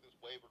we're seeing this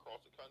wave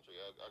across the country.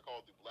 I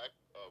call it the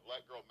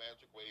black girl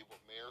magic wave of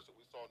mayors that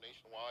we saw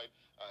nationwide,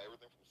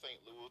 everything from St.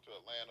 Louis to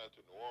Atlanta to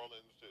New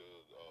Orleans to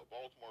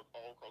Baltimore,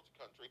 all across the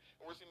country.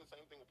 And we're seeing the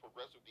same thing with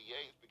progressive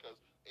DAs because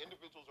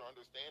individuals are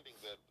understanding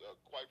that,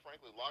 quite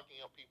frankly, locking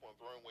up people and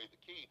throwing away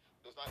the key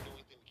does not do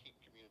anything to keep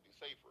communities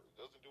safer. It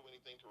doesn't do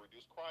anything to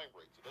reduce crime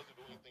rates. It doesn't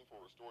do anything for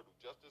restorative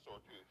justice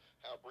or to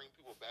bring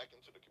people back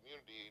into the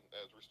community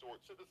as restored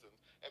citizens.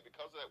 And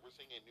because of that, we're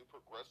seeing a new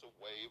progressive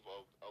wave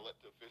of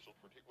elected officials,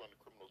 particularly on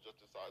the criminal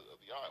justice side of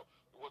the aisle.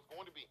 What's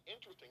going to be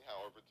interesting,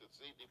 however, to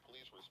see the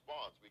police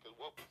response, because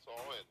what we saw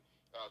in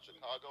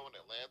Chicago and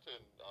Atlanta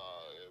and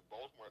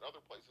Baltimore and other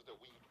places, that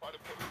when you try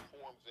to put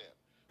reforms in,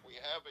 we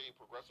have a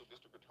progressive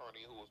district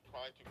attorney who is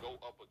trying to go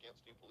up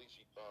against the police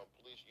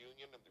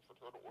union and the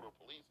fraternal order of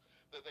police,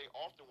 that they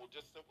often will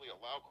just simply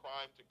allow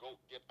crime to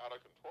get out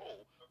of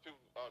control to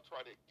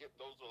try to get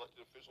those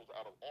elected officials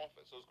out of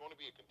office. So it's going to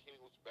be a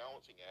continuous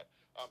balancing act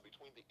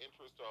between the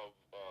interest of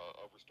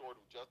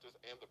restorative justice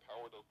and the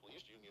power of those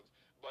police unions.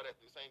 But at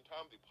the same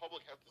time, the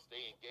public has to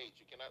stay engaged.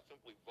 You cannot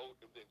simply vote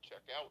and then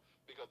check out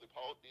because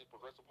these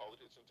progressive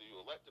politicians that you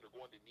elected are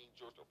going to need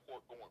your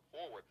support going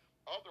forward.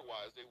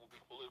 Otherwise, they will be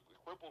politically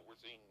crippled.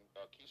 We're seeing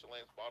Keisha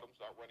Lance Bottoms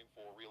not running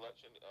for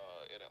re-election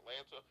in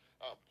Atlanta,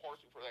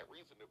 partially for that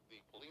reason.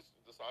 The police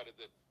decided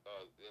that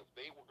if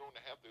they were going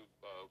to have to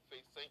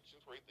face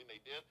sanctions for anything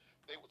they did,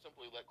 they would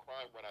simply let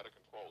crime run out of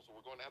control. So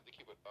we're going to have to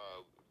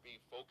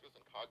be focused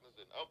and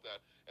cognizant of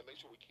that and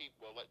make sure we keep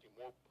electing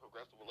more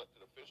progressive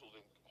elected officials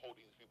and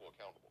holding these people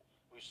accountable.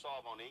 We saw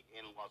Monique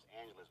in Los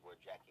Angeles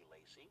where Jackie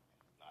Lacey,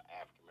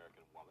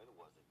 African-American woman,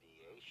 was the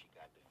DA. She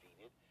got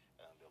defeated.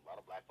 There are a lot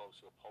of black folks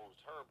who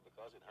opposed her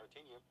because in her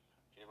tenure,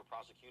 she never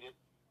prosecuted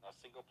a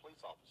single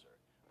police officer.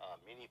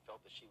 Many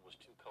felt that she was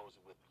too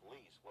cozy with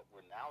police. What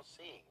we're now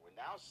seeing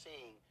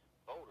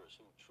voters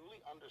who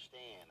truly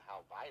understand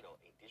how vital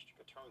a district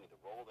attorney,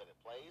 the role that it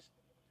plays.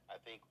 I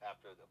think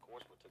after, of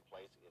course, what took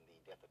place in the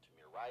death of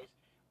Tamir Rice,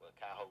 with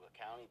Cuyahoga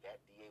County,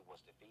 that DA was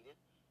defeated.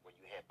 Where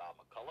you had Bob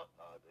McCullough,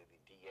 the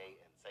DA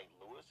in St.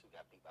 Louis, who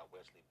got beat by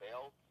Wesley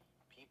Bell.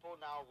 People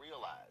now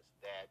realize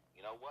that,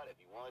 you know what, if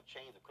you want to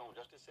change the criminal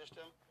justice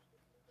system,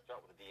 start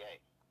with the DA.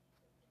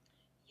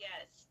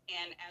 Yes,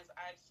 and as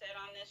I've said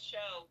on this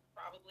show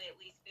probably at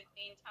least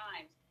 15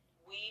 times,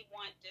 we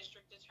want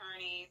district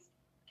attorneys,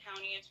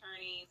 county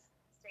attorneys,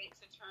 state's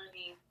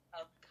attorneys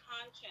of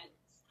conscience,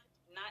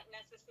 not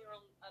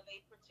necessarily of a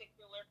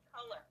particular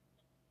color.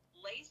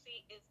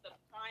 Lacey is the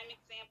prime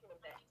example of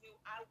that. Do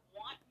I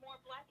want more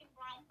black and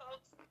brown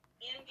folks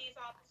in these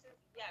offices?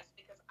 Yes,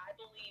 because I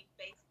believe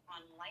based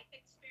on life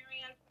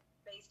experience,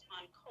 based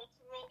on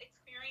cultural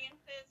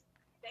experiences,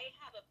 they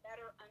have a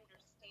better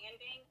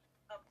understanding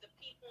of the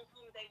people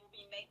whom they will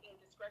be making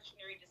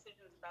discretionary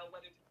decisions about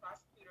whether to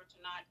prosecute or to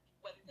not,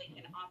 whether they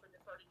can offer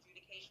deferred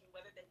adjudication,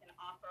 whether they can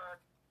offer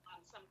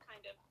some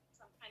kind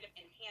of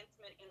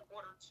enhancement in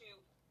order to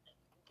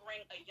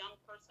bring a young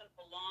person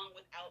along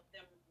without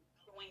them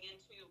going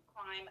into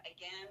crime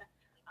again,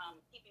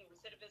 keeping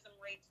recidivism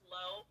rates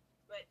low.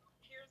 But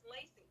here's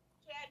Lacey.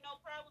 She had no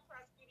problem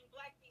prosecuting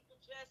black people,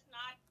 just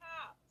not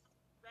cops,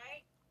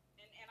 right?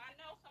 And I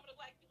know some of the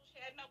black people she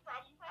had no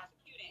problem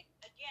prosecuting.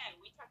 Again,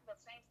 we talk about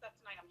the same stuff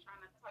tonight I'm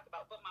trying not to talk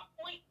about. But my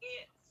point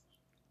is,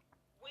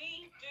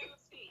 we do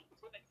see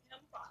with a Kim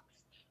Fox,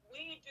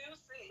 we do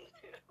see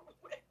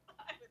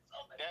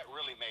that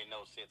really made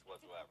no sense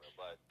whatsoever.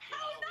 But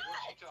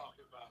what's she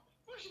talking about?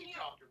 What's she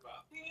talking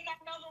about? Do you not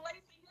know the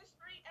Lacey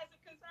history as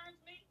it concerns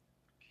me?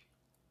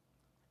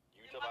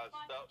 You talk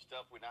about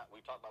stuff we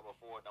talked about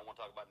before. Don't want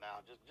to talk about now.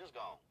 Just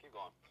go on. Keep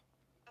going.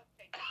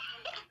 Okay.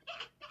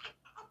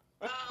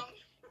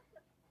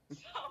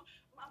 So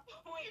my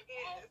point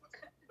is,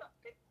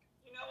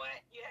 you know what?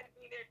 You had to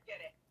be there to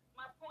get it.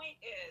 My point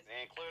is,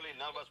 and clearly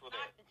none of us were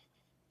there.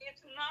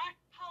 It's not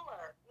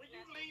color. Will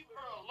you leave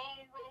her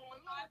alone,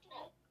 Roland?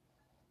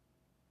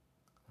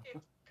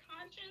 It's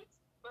conscience,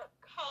 but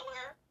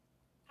color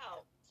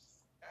helps.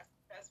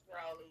 That's where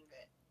I'll leave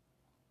it.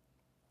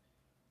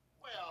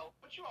 Well,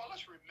 but you all,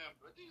 let's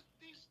remember, these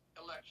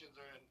elections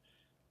are in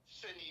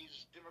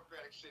cities,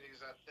 democratic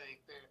cities, I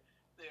think.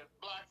 They're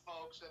black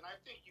folks, and I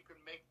think you can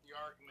make the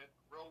argument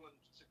Roland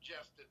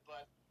suggested,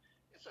 but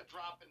it's a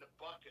drop in the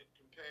bucket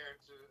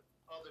compared to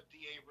other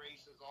DA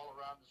races all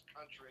around this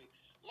country.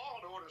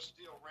 Law and order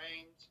still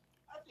reigns.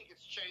 I think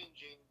it's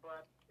changing,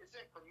 but it's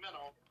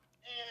incremental.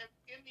 And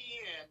in the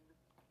end,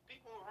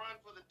 people who run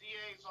for the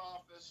DA's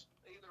office,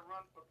 they either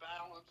run for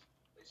balance,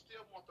 they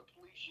still want the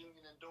police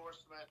union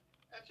endorsement,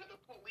 until the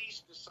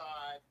police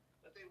decide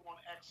that they want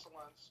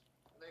excellence,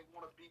 and they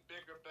want to be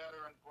bigger,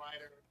 better, and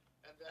brighter,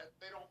 and that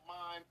they don't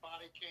mind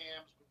body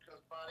cams because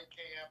body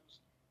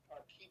cams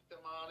keep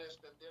them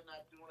honest and they're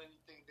not doing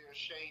anything they're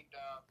ashamed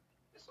of.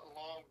 It's a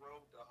long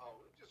road to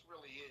hoe. It just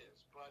really is.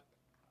 But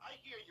I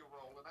hear you,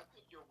 Roland. I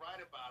think you're right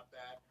about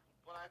that.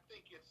 But I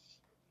think it's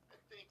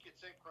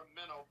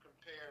incremental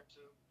compared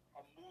to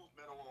a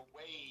movement or a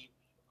wave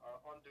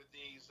under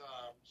these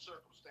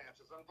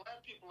circumstances. I'm glad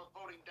people are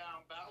voting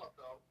down ballot,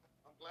 though.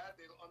 I'm glad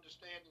they're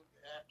understanding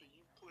after you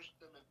pushed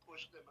them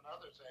and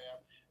others have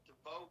to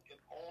vote in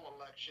all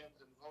elections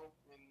and vote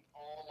in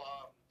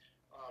all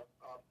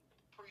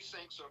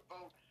precincts or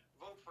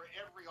vote for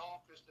every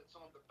office that's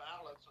on the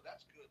ballot. So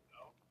that's good,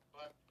 though.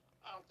 But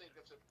I don't think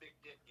that's a big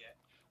dip yet.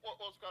 Well,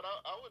 Scott,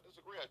 I would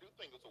disagree. I do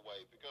think it's a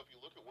wave because if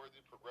you look at where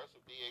the progressive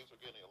DAs are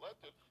getting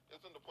elected,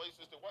 it's in the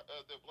places that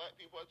black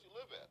people actually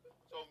live at.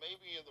 So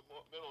maybe in the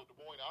middle of Des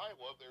Moines,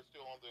 Iowa, they're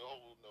still on the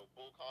whole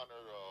Bull Connor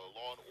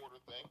law and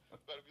order thing.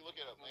 But if you look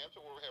at Atlanta,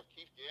 where we have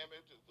Keith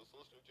Gamage as the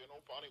Solicitor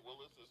General, Fonnie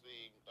Willis is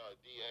the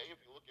DA. If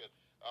you look at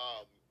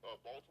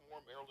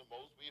Baltimore, Marilyn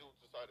Mosby, who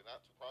decided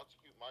not to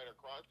prosecute minor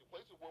crimes, the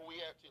places where we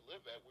actually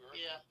live at, we're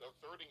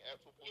asserting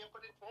actual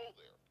political control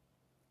there.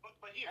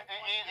 But here,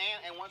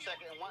 and 1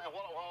 second, hold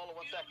on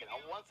 1 second.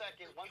 1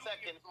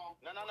 second.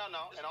 No.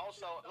 And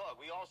also, look,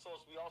 we also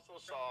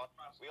saw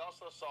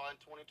in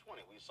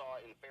 2020. We saw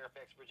it in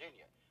Fairfax,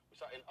 Virginia.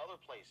 We saw it in other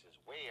places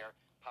where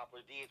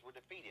popular DAs were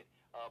defeated.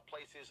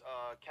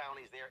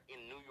 Counties there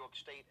in New York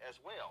State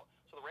as well.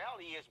 So the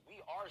reality is,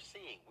 we are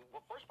seeing.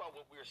 First of all,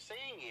 what we're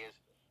seeing is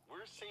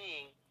where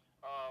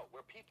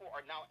people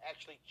are now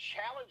actually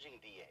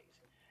challenging DAs.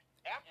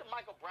 After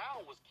Michael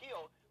Brown was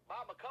killed,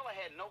 Bob McCullough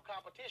had no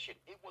competition.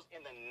 It was in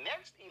the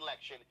next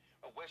election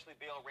when Wesley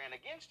Bell ran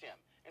against him.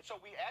 And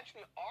so we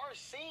actually are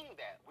seeing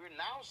that. We're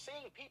now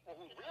seeing people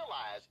who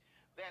realize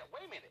that,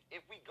 wait a minute,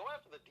 if we go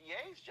after the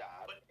DA's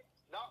job,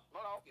 no.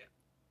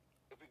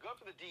 If we go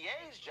after the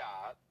DA's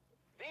job,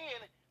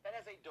 then that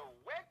has a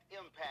direct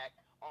impact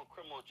on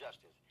criminal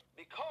justice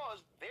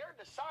because they're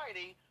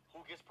deciding who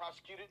gets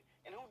prosecuted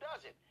and who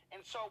doesn't.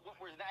 And so what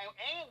we're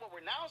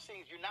now seeing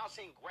is you're now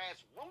seeing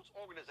grassroots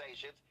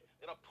organizations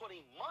that are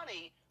putting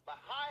money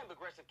behind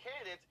progressive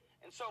candidates.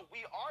 And so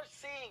we are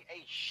seeing a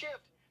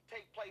shift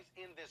take place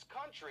in this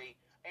country,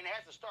 and it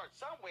has to start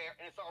somewhere,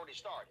 and it's already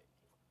started.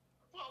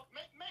 Well,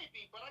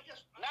 maybe, but I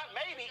guess...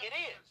 It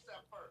is.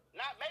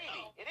 Not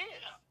maybe, it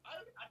is.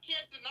 I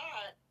can't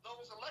deny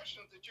those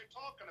elections that you're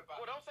talking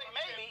about. Well, don't say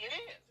maybe, it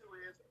is.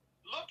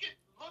 Look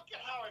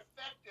at how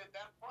effective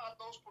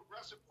those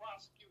progressive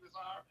prosecutors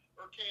are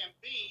or can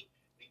be,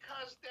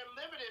 because they're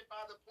limited by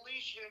the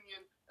police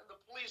union and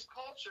the police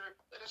culture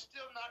that is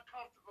still not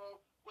comfortable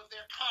with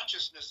their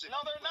consciousness.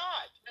 No, they're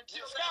not.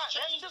 Until Scott, that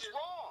changes, that's just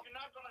wrong. You're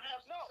not going to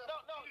have No,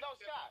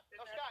 Scott.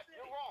 No, Scott,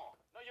 you're wrong.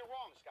 No, you're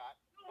wrong, Scott.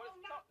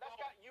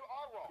 Scott, you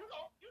are wrong.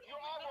 You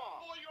are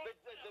wrong.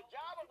 The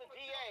job of the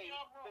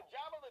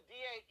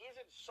DA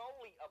isn't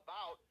solely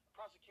about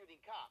prosecuting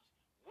cops.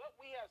 What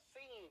we have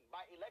seen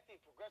by electing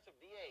progressive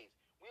DAs,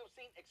 we have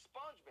seen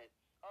expungement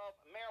of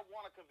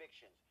marijuana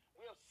convictions.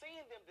 We have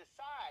seen them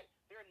decide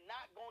they're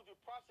not going to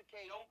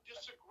prosecute. Don't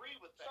disagree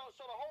with that.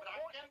 So the whole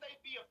point, can they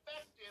be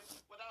effective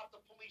without the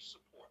police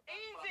support?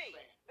 Easy.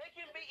 They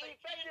can be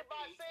effective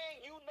by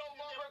saying you no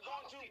longer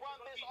going to run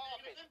this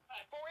office.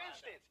 For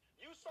instance,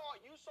 you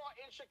saw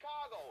in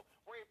Chicago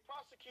where a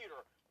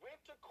prosecutor went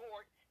to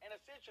court and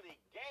essentially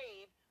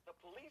gave the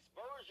police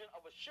version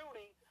of a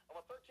shooting of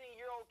a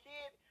 13-year-old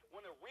kid.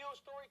 When the real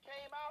story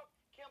came out,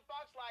 Kim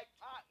Foxx like,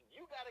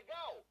 you got to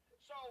go.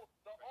 So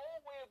the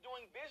old way of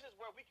doing business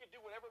where we could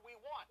do whatever we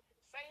want.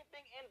 Same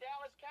thing in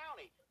Dallas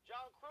County.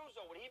 John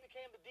Crusoe, when he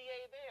became the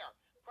DA there,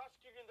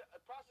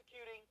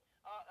 prosecuting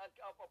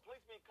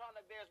police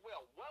misconduct there as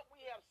well. What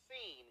we have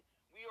seen,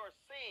 we are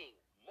seeing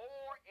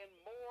more and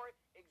more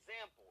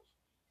examples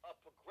of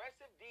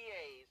progressive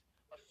DAs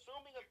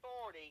assuming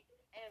authority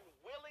and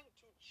willing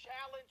to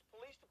challenge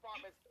police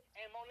departments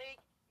and, Monique,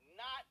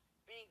 not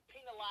being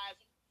penalized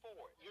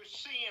for it. You're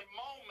seeing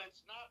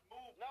moments, not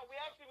movements. No, we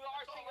are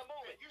seeing a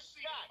movement. You're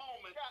seeing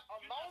moments. Scott,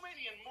 a moment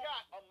is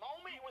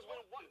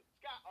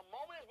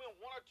when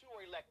one or two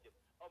are elected.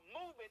 A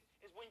movement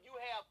is when you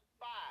have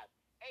 5,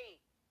 8,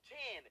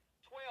 10,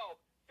 12,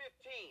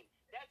 15.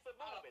 That's a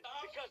movement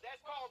because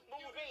that's called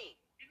moving.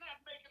 You're not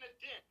making a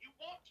dent. You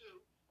want to.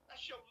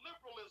 That's your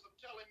liberalism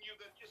telling you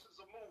that this is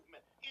a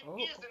movement. It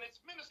is, and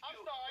it's minuscule.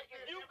 I'm sorry.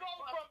 If you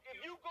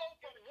go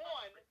from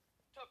 1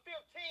 to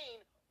 15,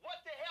 what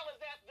the hell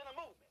is that than a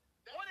movement?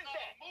 What is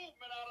that? A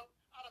movement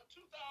out of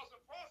 2,000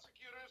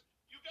 prosecutors.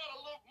 You got a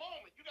little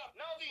moment. You got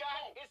 15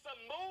 Scott, moments. it's a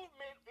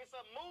movement. It's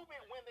a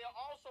movement when they're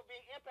also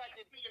being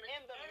impacted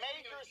in the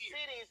major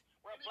cities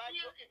where black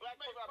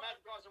folks are mass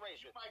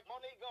incarceration.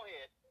 Monique, go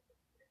ahead.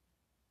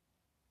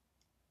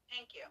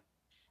 Thank you.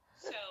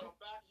 So,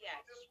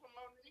 yes. This one,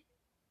 Monique?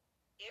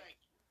 If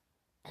Thank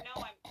you. no,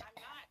 I'm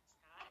not,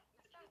 Scott.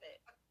 Stop it.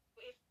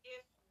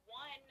 If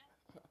one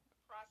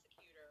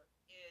prosecutor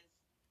is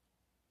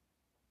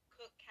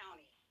Cook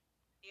County,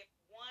 if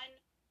one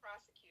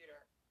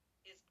prosecutor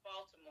is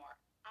Baltimore,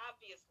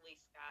 obviously,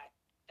 Scott,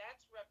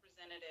 that's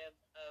representative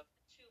of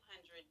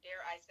 200,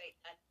 dare I say,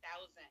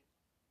 1,000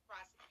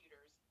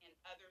 prosecutors in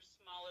other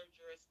smaller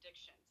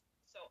jurisdictions.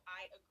 So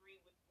I agree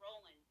with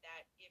Roland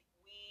that if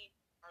we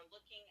are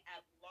looking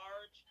at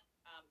large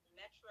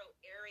metro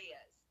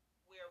areas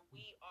where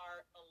we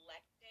are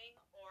electing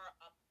or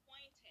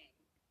appointing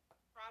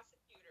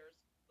prosecutors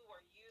who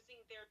are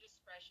using their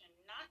discretion,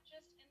 not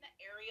just in the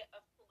area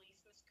of police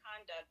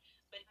misconduct,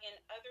 but in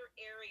other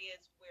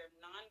areas where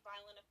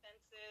nonviolent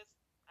offenses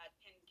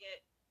can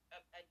get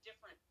a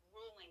different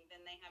ruling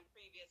than they have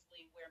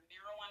previously, where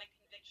marijuana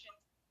convictions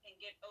can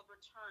get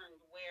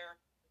overturned, where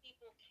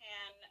people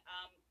can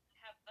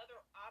have other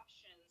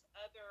options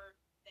other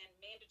than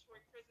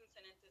mandatory prison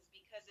sentences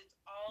because it's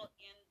all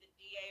in the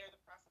DA or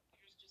the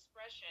prosecutor's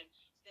discretion,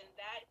 then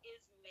that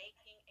is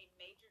making a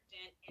major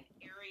dent in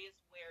areas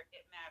where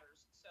it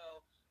matters.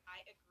 So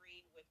I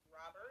agree with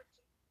Robert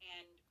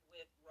and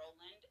with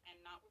Roland, and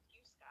not with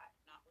you, Scott,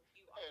 not with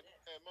you on this.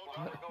 And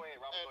Monique, Robert, go ahead.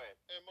 Robert, go ahead.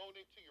 And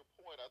Monique, to your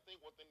point, I think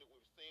one thing that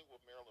we've seen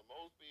with Marilyn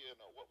Mosby and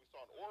what we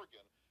saw in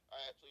Oregon,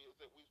 actually, is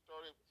that we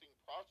started seeing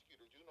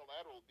prosecutors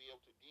unilaterally be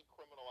able to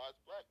decriminalize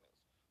blackness.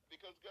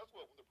 Because guess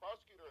what? When the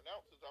prosecutor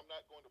announces, I'm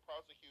not going to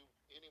prosecute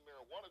any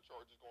marijuana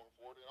charges going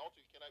forward, and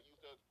also you cannot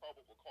use that as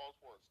probable cause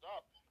for a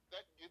stop,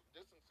 that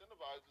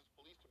disincentivizes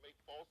police to make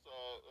false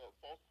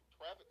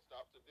traffic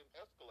stops that then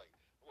escalate.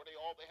 Where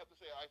they have to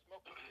say, I smell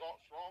a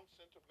strong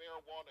scent of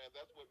marijuana, and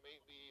that's what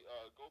made me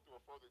go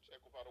through a further check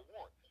without a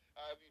warrant.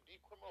 If you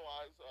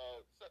decriminalize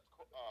sex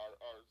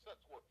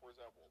work, for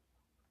example,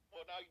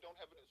 well, now you don't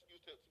have an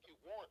excuse to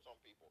execute warrants on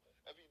people.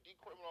 If you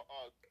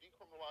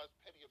decriminalize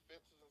petty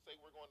offenses and say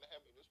we're going to have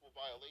municipal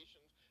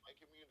violations and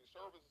community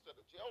service instead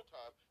of jail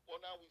time,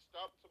 well, now we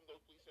stop some of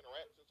those police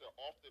interactions that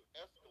often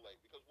escalate.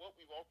 Because what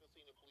we've often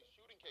seen in police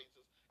shooting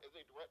cases is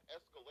a direct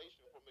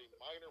escalation from a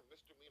minor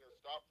misdemeanor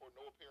stop for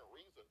no apparent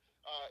reason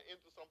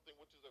into something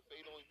which is a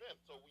fatal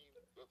event. So we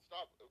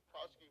stop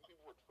prosecuting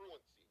people for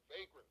truancy,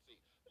 vagrancy,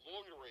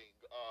 loitering,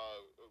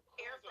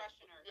 Air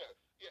fresheners.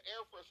 Yeah,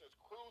 air fresheners,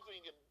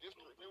 cruising in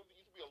districts. There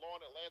used to be a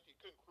law in Atlanta, you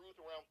couldn't cruise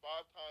around 5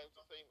 times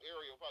the same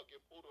area without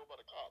getting pulled over by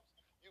the cops.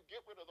 You get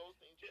rid of those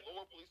things, you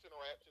lower police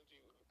interactions, you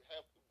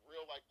have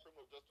real-life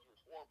criminal justice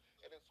reform,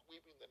 and it's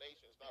sweeping the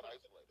nation. It's not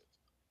isolated.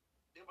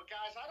 Yeah, but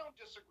guys, I don't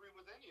disagree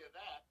with any of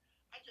that.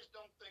 I just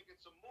don't think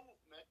it's a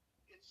movement.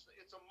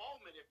 It's a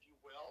moment, if you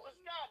will. Well,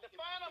 Scott,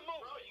 define a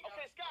movement.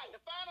 Okay, Scott,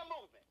 define a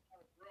movement.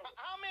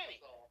 How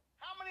many?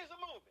 How many is a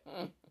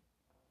movement?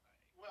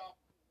 Well,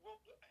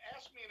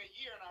 ask me in a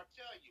year and I'll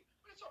tell you.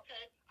 But it's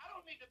okay. I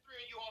don't need the 3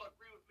 of you all to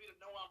agree with me to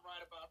know I'm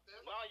right about this.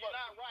 No, you're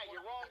not right.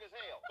 You're wrong as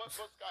hell. But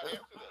Scott,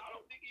 answer this. I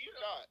don't think you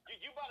know. Scott,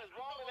 You about as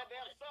wrong as that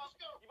damn sun.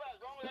 You about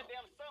as wrong as that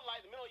damn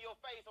sunlight in the middle of your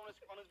face on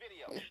this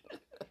video.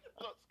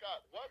 look,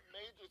 Scott, what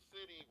major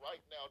city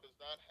right now does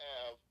not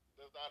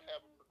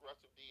have a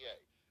progressive DA?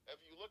 If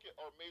you look at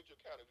our major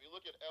county, if you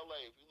look at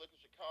LA, if you look at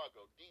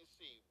Chicago, DC,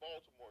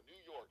 Baltimore,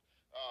 New York,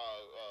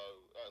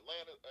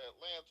 Atlanta,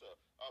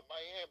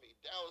 Miami,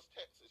 Dallas,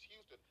 Texas,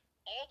 Houston,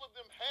 all of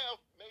them have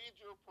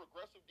major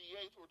progressive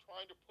DAs who are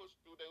trying to push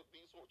through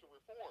these sorts of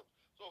reforms.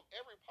 So if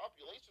every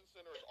population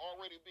center is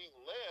already being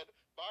led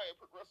by a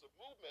progressive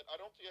movement, I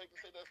don't see how you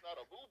can say that's not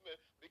a movement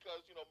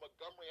because,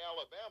 Montgomery,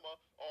 Alabama,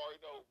 or,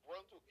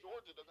 Brunswick,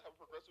 Georgia doesn't have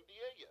a progressive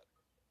DA yet.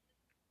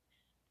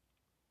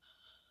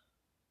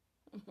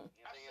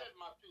 I said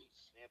my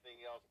piece.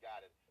 Anything else?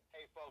 Got it.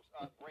 Hey, folks,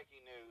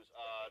 breaking news.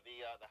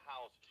 The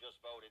House just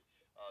voted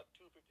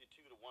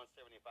 252 to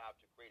 175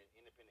 to create an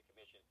independent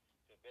commission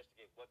to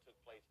investigate what took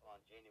place on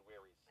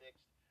January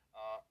 6th.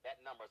 That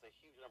number is a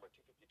huge number,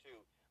 252.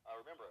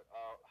 Remember,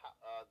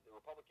 the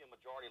Republican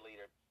majority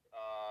leader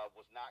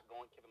was not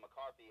going, Kevin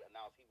McCarthy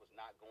announced he was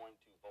not going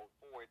to vote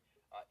for it.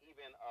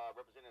 Even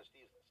Representative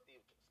Steve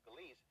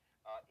Scalise,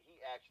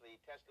 he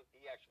actually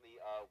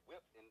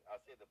whipped and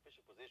said the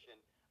official position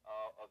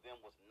of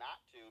them was not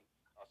to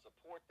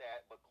support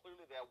that, but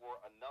clearly there were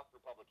enough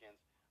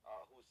Republicans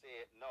who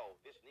said, no,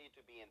 this needs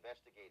to be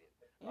investigated.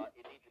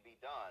 It needs to be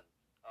done.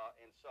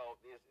 And so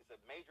it's a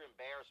major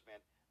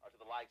embarrassment to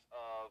the likes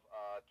of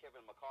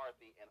Kevin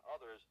McCarthy and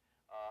others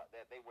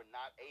that they were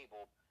not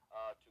able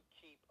to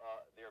keep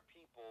their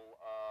people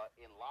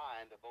in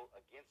line to vote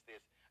against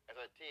this. As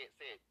I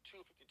said,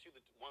 252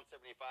 to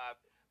 175,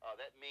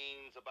 that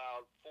means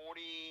about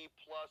 40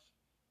 plus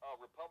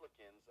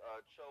Republicans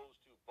chose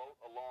to vote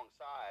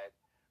alongside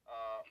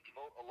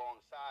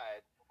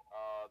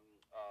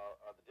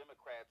the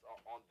Democrats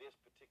on this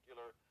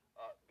particular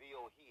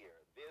bill here.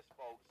 This,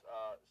 folks,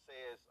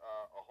 says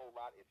a whole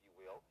lot, if you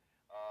will,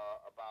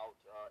 about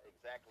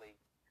exactly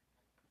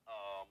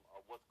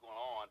what's going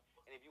on.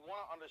 And if you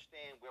want to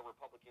understand where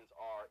Republicans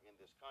are in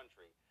this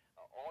country,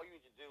 all you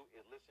need to do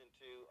is listen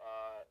to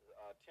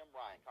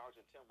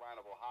Congressman Tim Ryan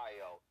of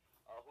Ohio,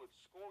 who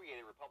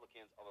excoriated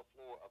Republicans on the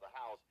floor of the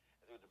House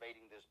as they were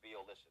debating this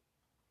bill. Listen.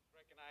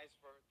 Recognized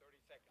for 30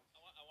 seconds.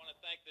 I want to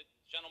thank the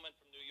gentleman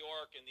from New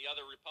York and the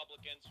other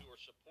Republicans who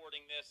are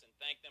supporting this and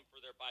thank them for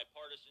their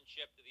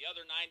bipartisanship. To the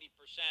other 90%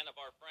 of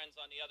our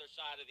friends on the other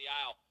side of the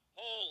aisle,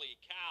 holy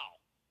cow.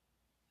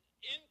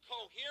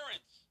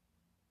 Incoherence.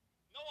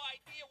 No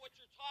idea what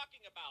you're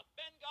talking about.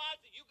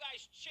 Benghazi, you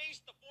guys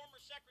chased the former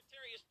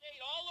Secretary of State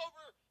all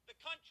over the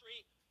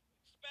country,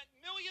 spent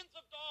millions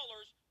of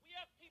dollars. We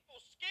have people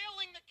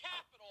scaling the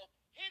Capitol,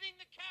 hitting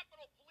the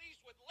Capitol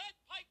Police with lead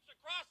pipes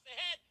across the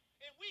head,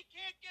 and we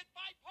can't get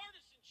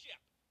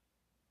bipartisanship.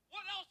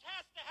 What else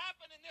has to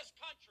happen in this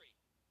country?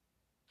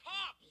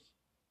 Cops.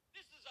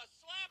 This is a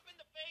slap in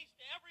the face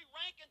to every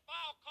rank and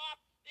file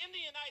cop in the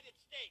United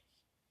States.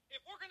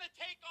 If we're going to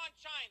take on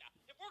China,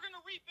 if we're going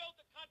to rebuild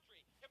the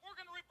country, if we're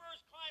going to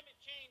reverse climate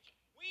change,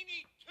 we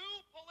need two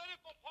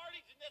political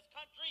parties in this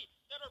country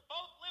that are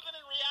both living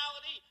in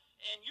reality,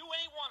 and you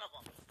ain't one of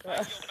them.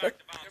 I yield back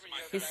to bounce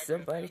my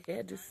Somebody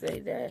had to say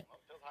that. Well,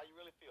 tell us how you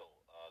really feel,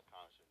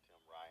 Congressman Tim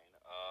Ryan.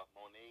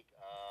 Monique,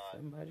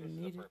 Somebody this is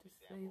a needed perfect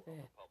to say example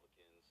that. of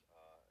Republicans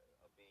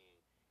being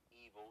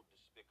evil,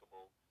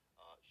 despicable,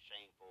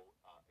 shameful,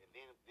 and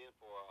then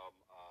for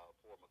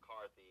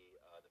McCarthy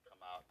to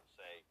come out and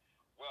say,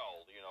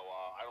 well,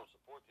 I don't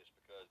support this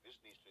because this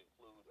needs to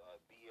include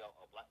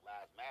Black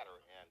Lives Matter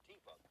and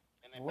Antifa.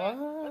 And in fact,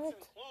 let's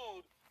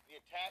include the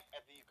attack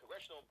at the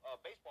congressional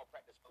baseball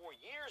practice 4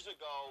 years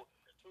ago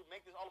to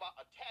make this all about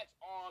attacks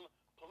on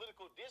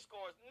political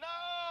discourse.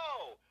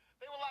 No!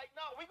 They were like,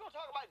 no, we're going to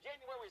talk about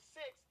January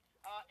 6th.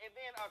 And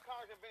then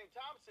Congressman Benny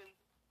Thompson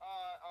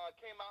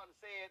came out and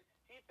said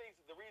he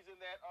thinks the reason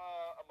that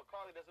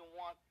McCarthy doesn't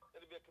want there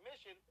to be a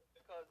commission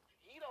because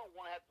he don't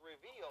want to have to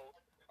reveal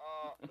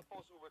the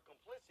folks who were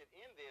complicit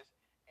in this,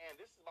 and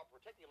this is about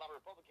protecting a lot of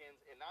Republicans.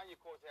 And now you,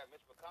 of course, have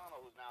Mitch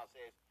McConnell, who now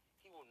says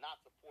he will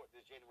not support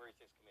this January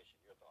 6th commission.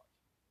 Your thoughts?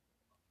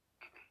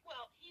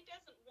 Well, he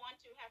doesn't want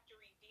to have to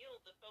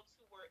reveal the folks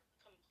who were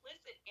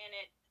complicit in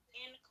it,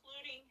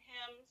 including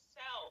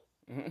himself,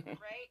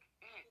 right?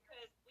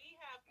 Because we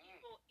have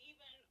people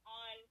even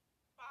on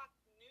Fox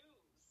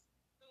News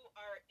who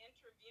are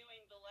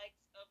interviewing the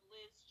likes of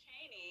Liz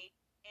Cheney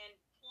and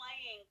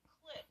playing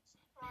clips,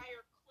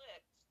 prior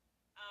clips.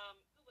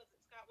 Who was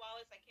it? Scott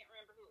Wallace? I can't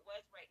remember who it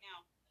was right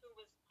now, who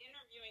was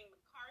interviewing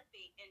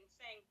McCarthy and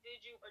saying,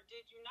 did you or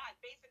did you not,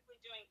 basically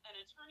doing an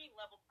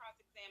attorney-level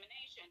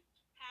cross-examination,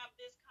 have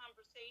this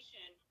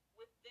conversation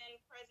with then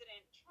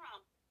President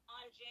Trump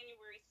on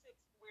January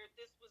 6th where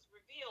this was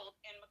revealed,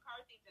 and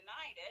McCarthy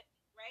denied it,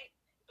 right?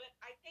 But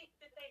I think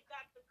that they've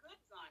got the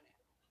goods on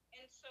it.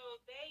 And so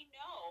they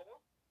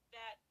know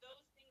that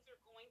those things are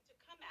going to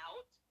come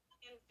out,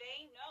 and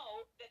they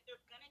know that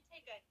they're going to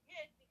take a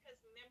hit because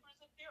members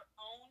of their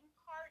own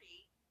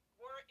party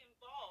were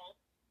involved,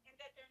 and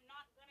that they're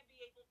not going to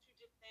be able to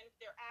defend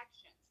their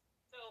actions.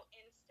 So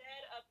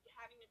instead of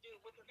having to do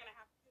what they're going to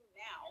have to do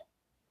now,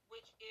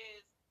 which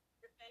is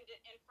defend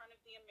it in front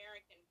of the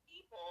American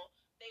people,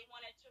 they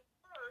wanted to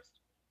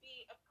first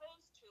be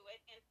opposed to it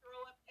and throw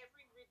up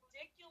every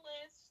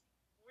ridiculous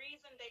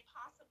reason they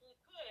possibly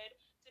could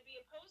to be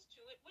opposed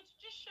to it, which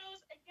just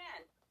shows,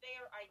 again, they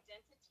are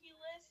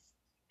identityless,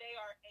 they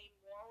are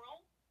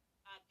amoral,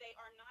 they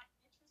are not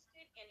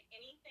interested in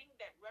anything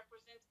that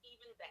represents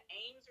even the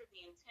aims or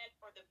the intent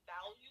or the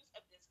values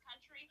of this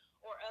country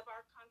or of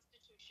our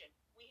Constitution.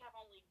 We have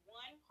only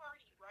one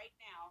party right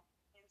now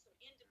and some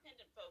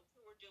independent folks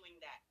who are doing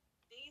that.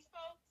 These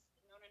folks,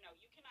 no,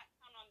 you cannot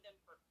count on them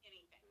for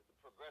anything. The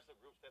progressive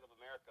group State of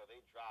America,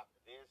 they dropped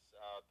this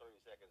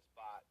 30-second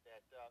spot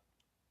that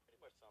pretty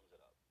much sums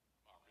it up.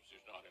 Democracy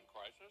is not in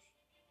crisis.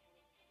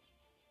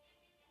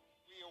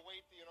 We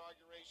await the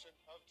inauguration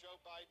of Joe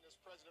Biden as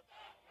president. Are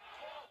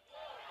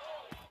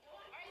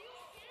you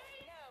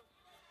serious? No.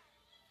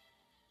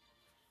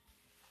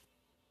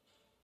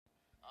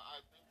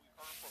 I think we've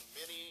heard from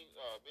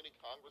many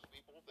Congress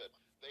people that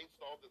they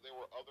saw that there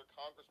were other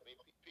Congress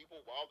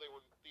people while they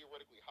were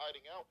theoretically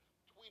hiding out,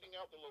 tweeting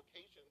out the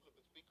locations of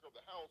the Speaker of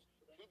the House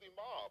to the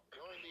mob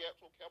during the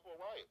actual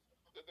Capitol riots.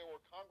 That there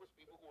were Congress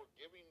people who were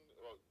giving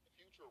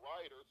future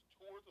rioters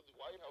tours of the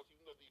White House,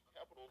 even though the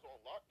Capitol is on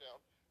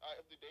lockdown,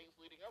 in the days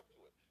leading up to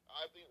it.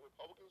 I think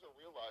Republicans are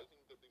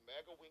realizing that the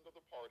MAGA wing of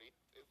the party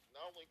is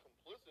not only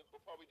complicit,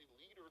 but probably the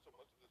leaders of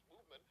much of this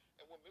movement.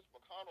 And when Mitch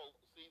McConnell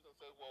sees and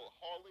says, well,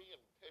 Hawley and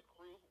Ted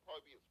Cruz will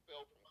probably be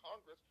expelled from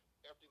Congress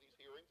after these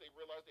hearings, they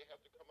realize they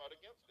have to come out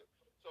against it.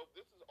 So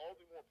this is all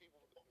the more reason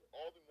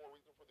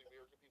for the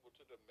American people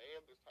to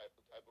demand this type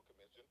of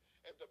commission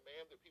and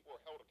demand that people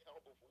are held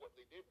accountable for what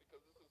they did, because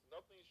this is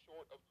nothing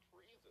short of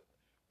treason.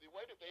 The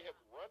way that they have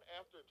run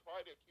after and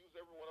tried to accuse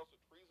everyone else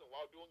of treason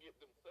while doing it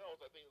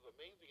themselves, I think is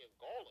amazing and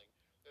galling.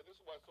 And this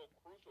is why it's so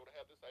crucial to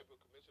have this type of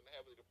commission, to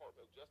have the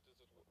Department of Justice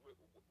is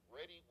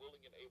ready,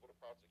 willing, and able to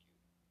prosecute.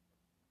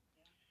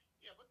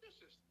 Yeah, but this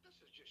is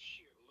just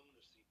sheer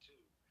lunacy too.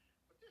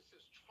 But this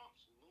is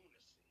Trump's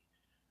lunacy.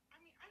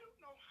 I mean, I don't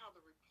know how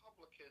the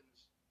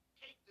Republicans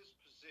take this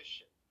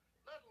position,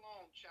 let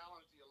alone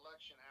challenge the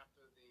election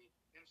after the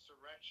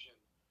insurrection,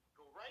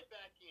 go right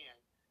back in,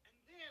 and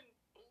then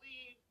believe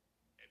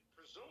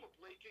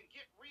presumably can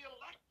get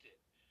reelected.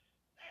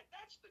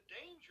 That's the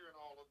danger in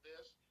all of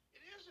this.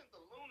 It isn't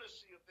the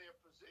lunacy of their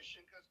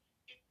position, because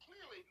it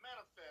clearly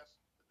manifests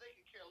that they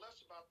can care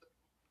less about the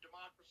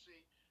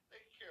democracy,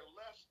 they can care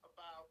less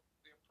about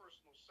their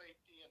personal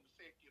safety and the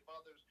safety of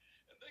others,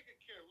 and they can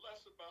care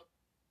less about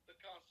the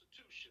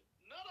Constitution.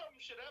 None of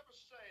them should ever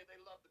say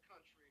they love the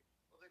country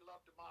or they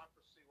love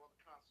democracy or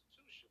the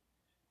Constitution.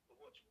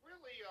 But what's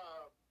really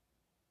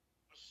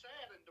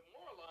sad and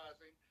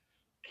demoralizing,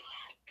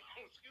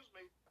 excuse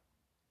me,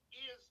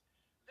 is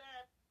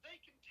that they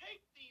can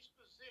take these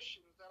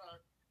positions that are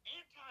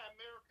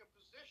anti-American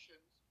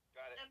positions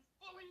and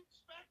fully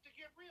expect to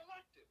get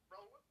reelected,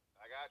 Roland.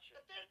 I got you.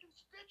 That their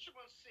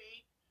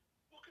constituency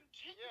will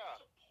continue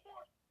to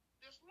support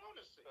this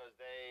lunacy. Because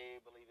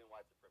they believe in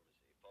white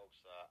supremacy. Folks,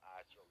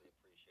 I certainly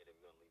appreciate it.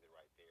 We're going to leave it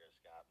right there.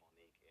 Scott,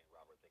 Monique, and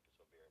Robert, thank you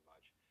so very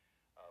much.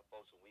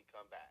 Folks, when we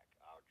come back,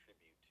 our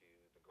tribute to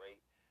the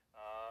great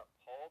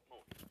Paul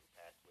Mooney, who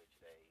passed away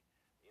today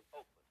in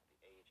Oakland at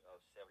the age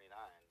of 79.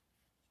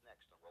 It's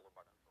next on Roland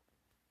Martin.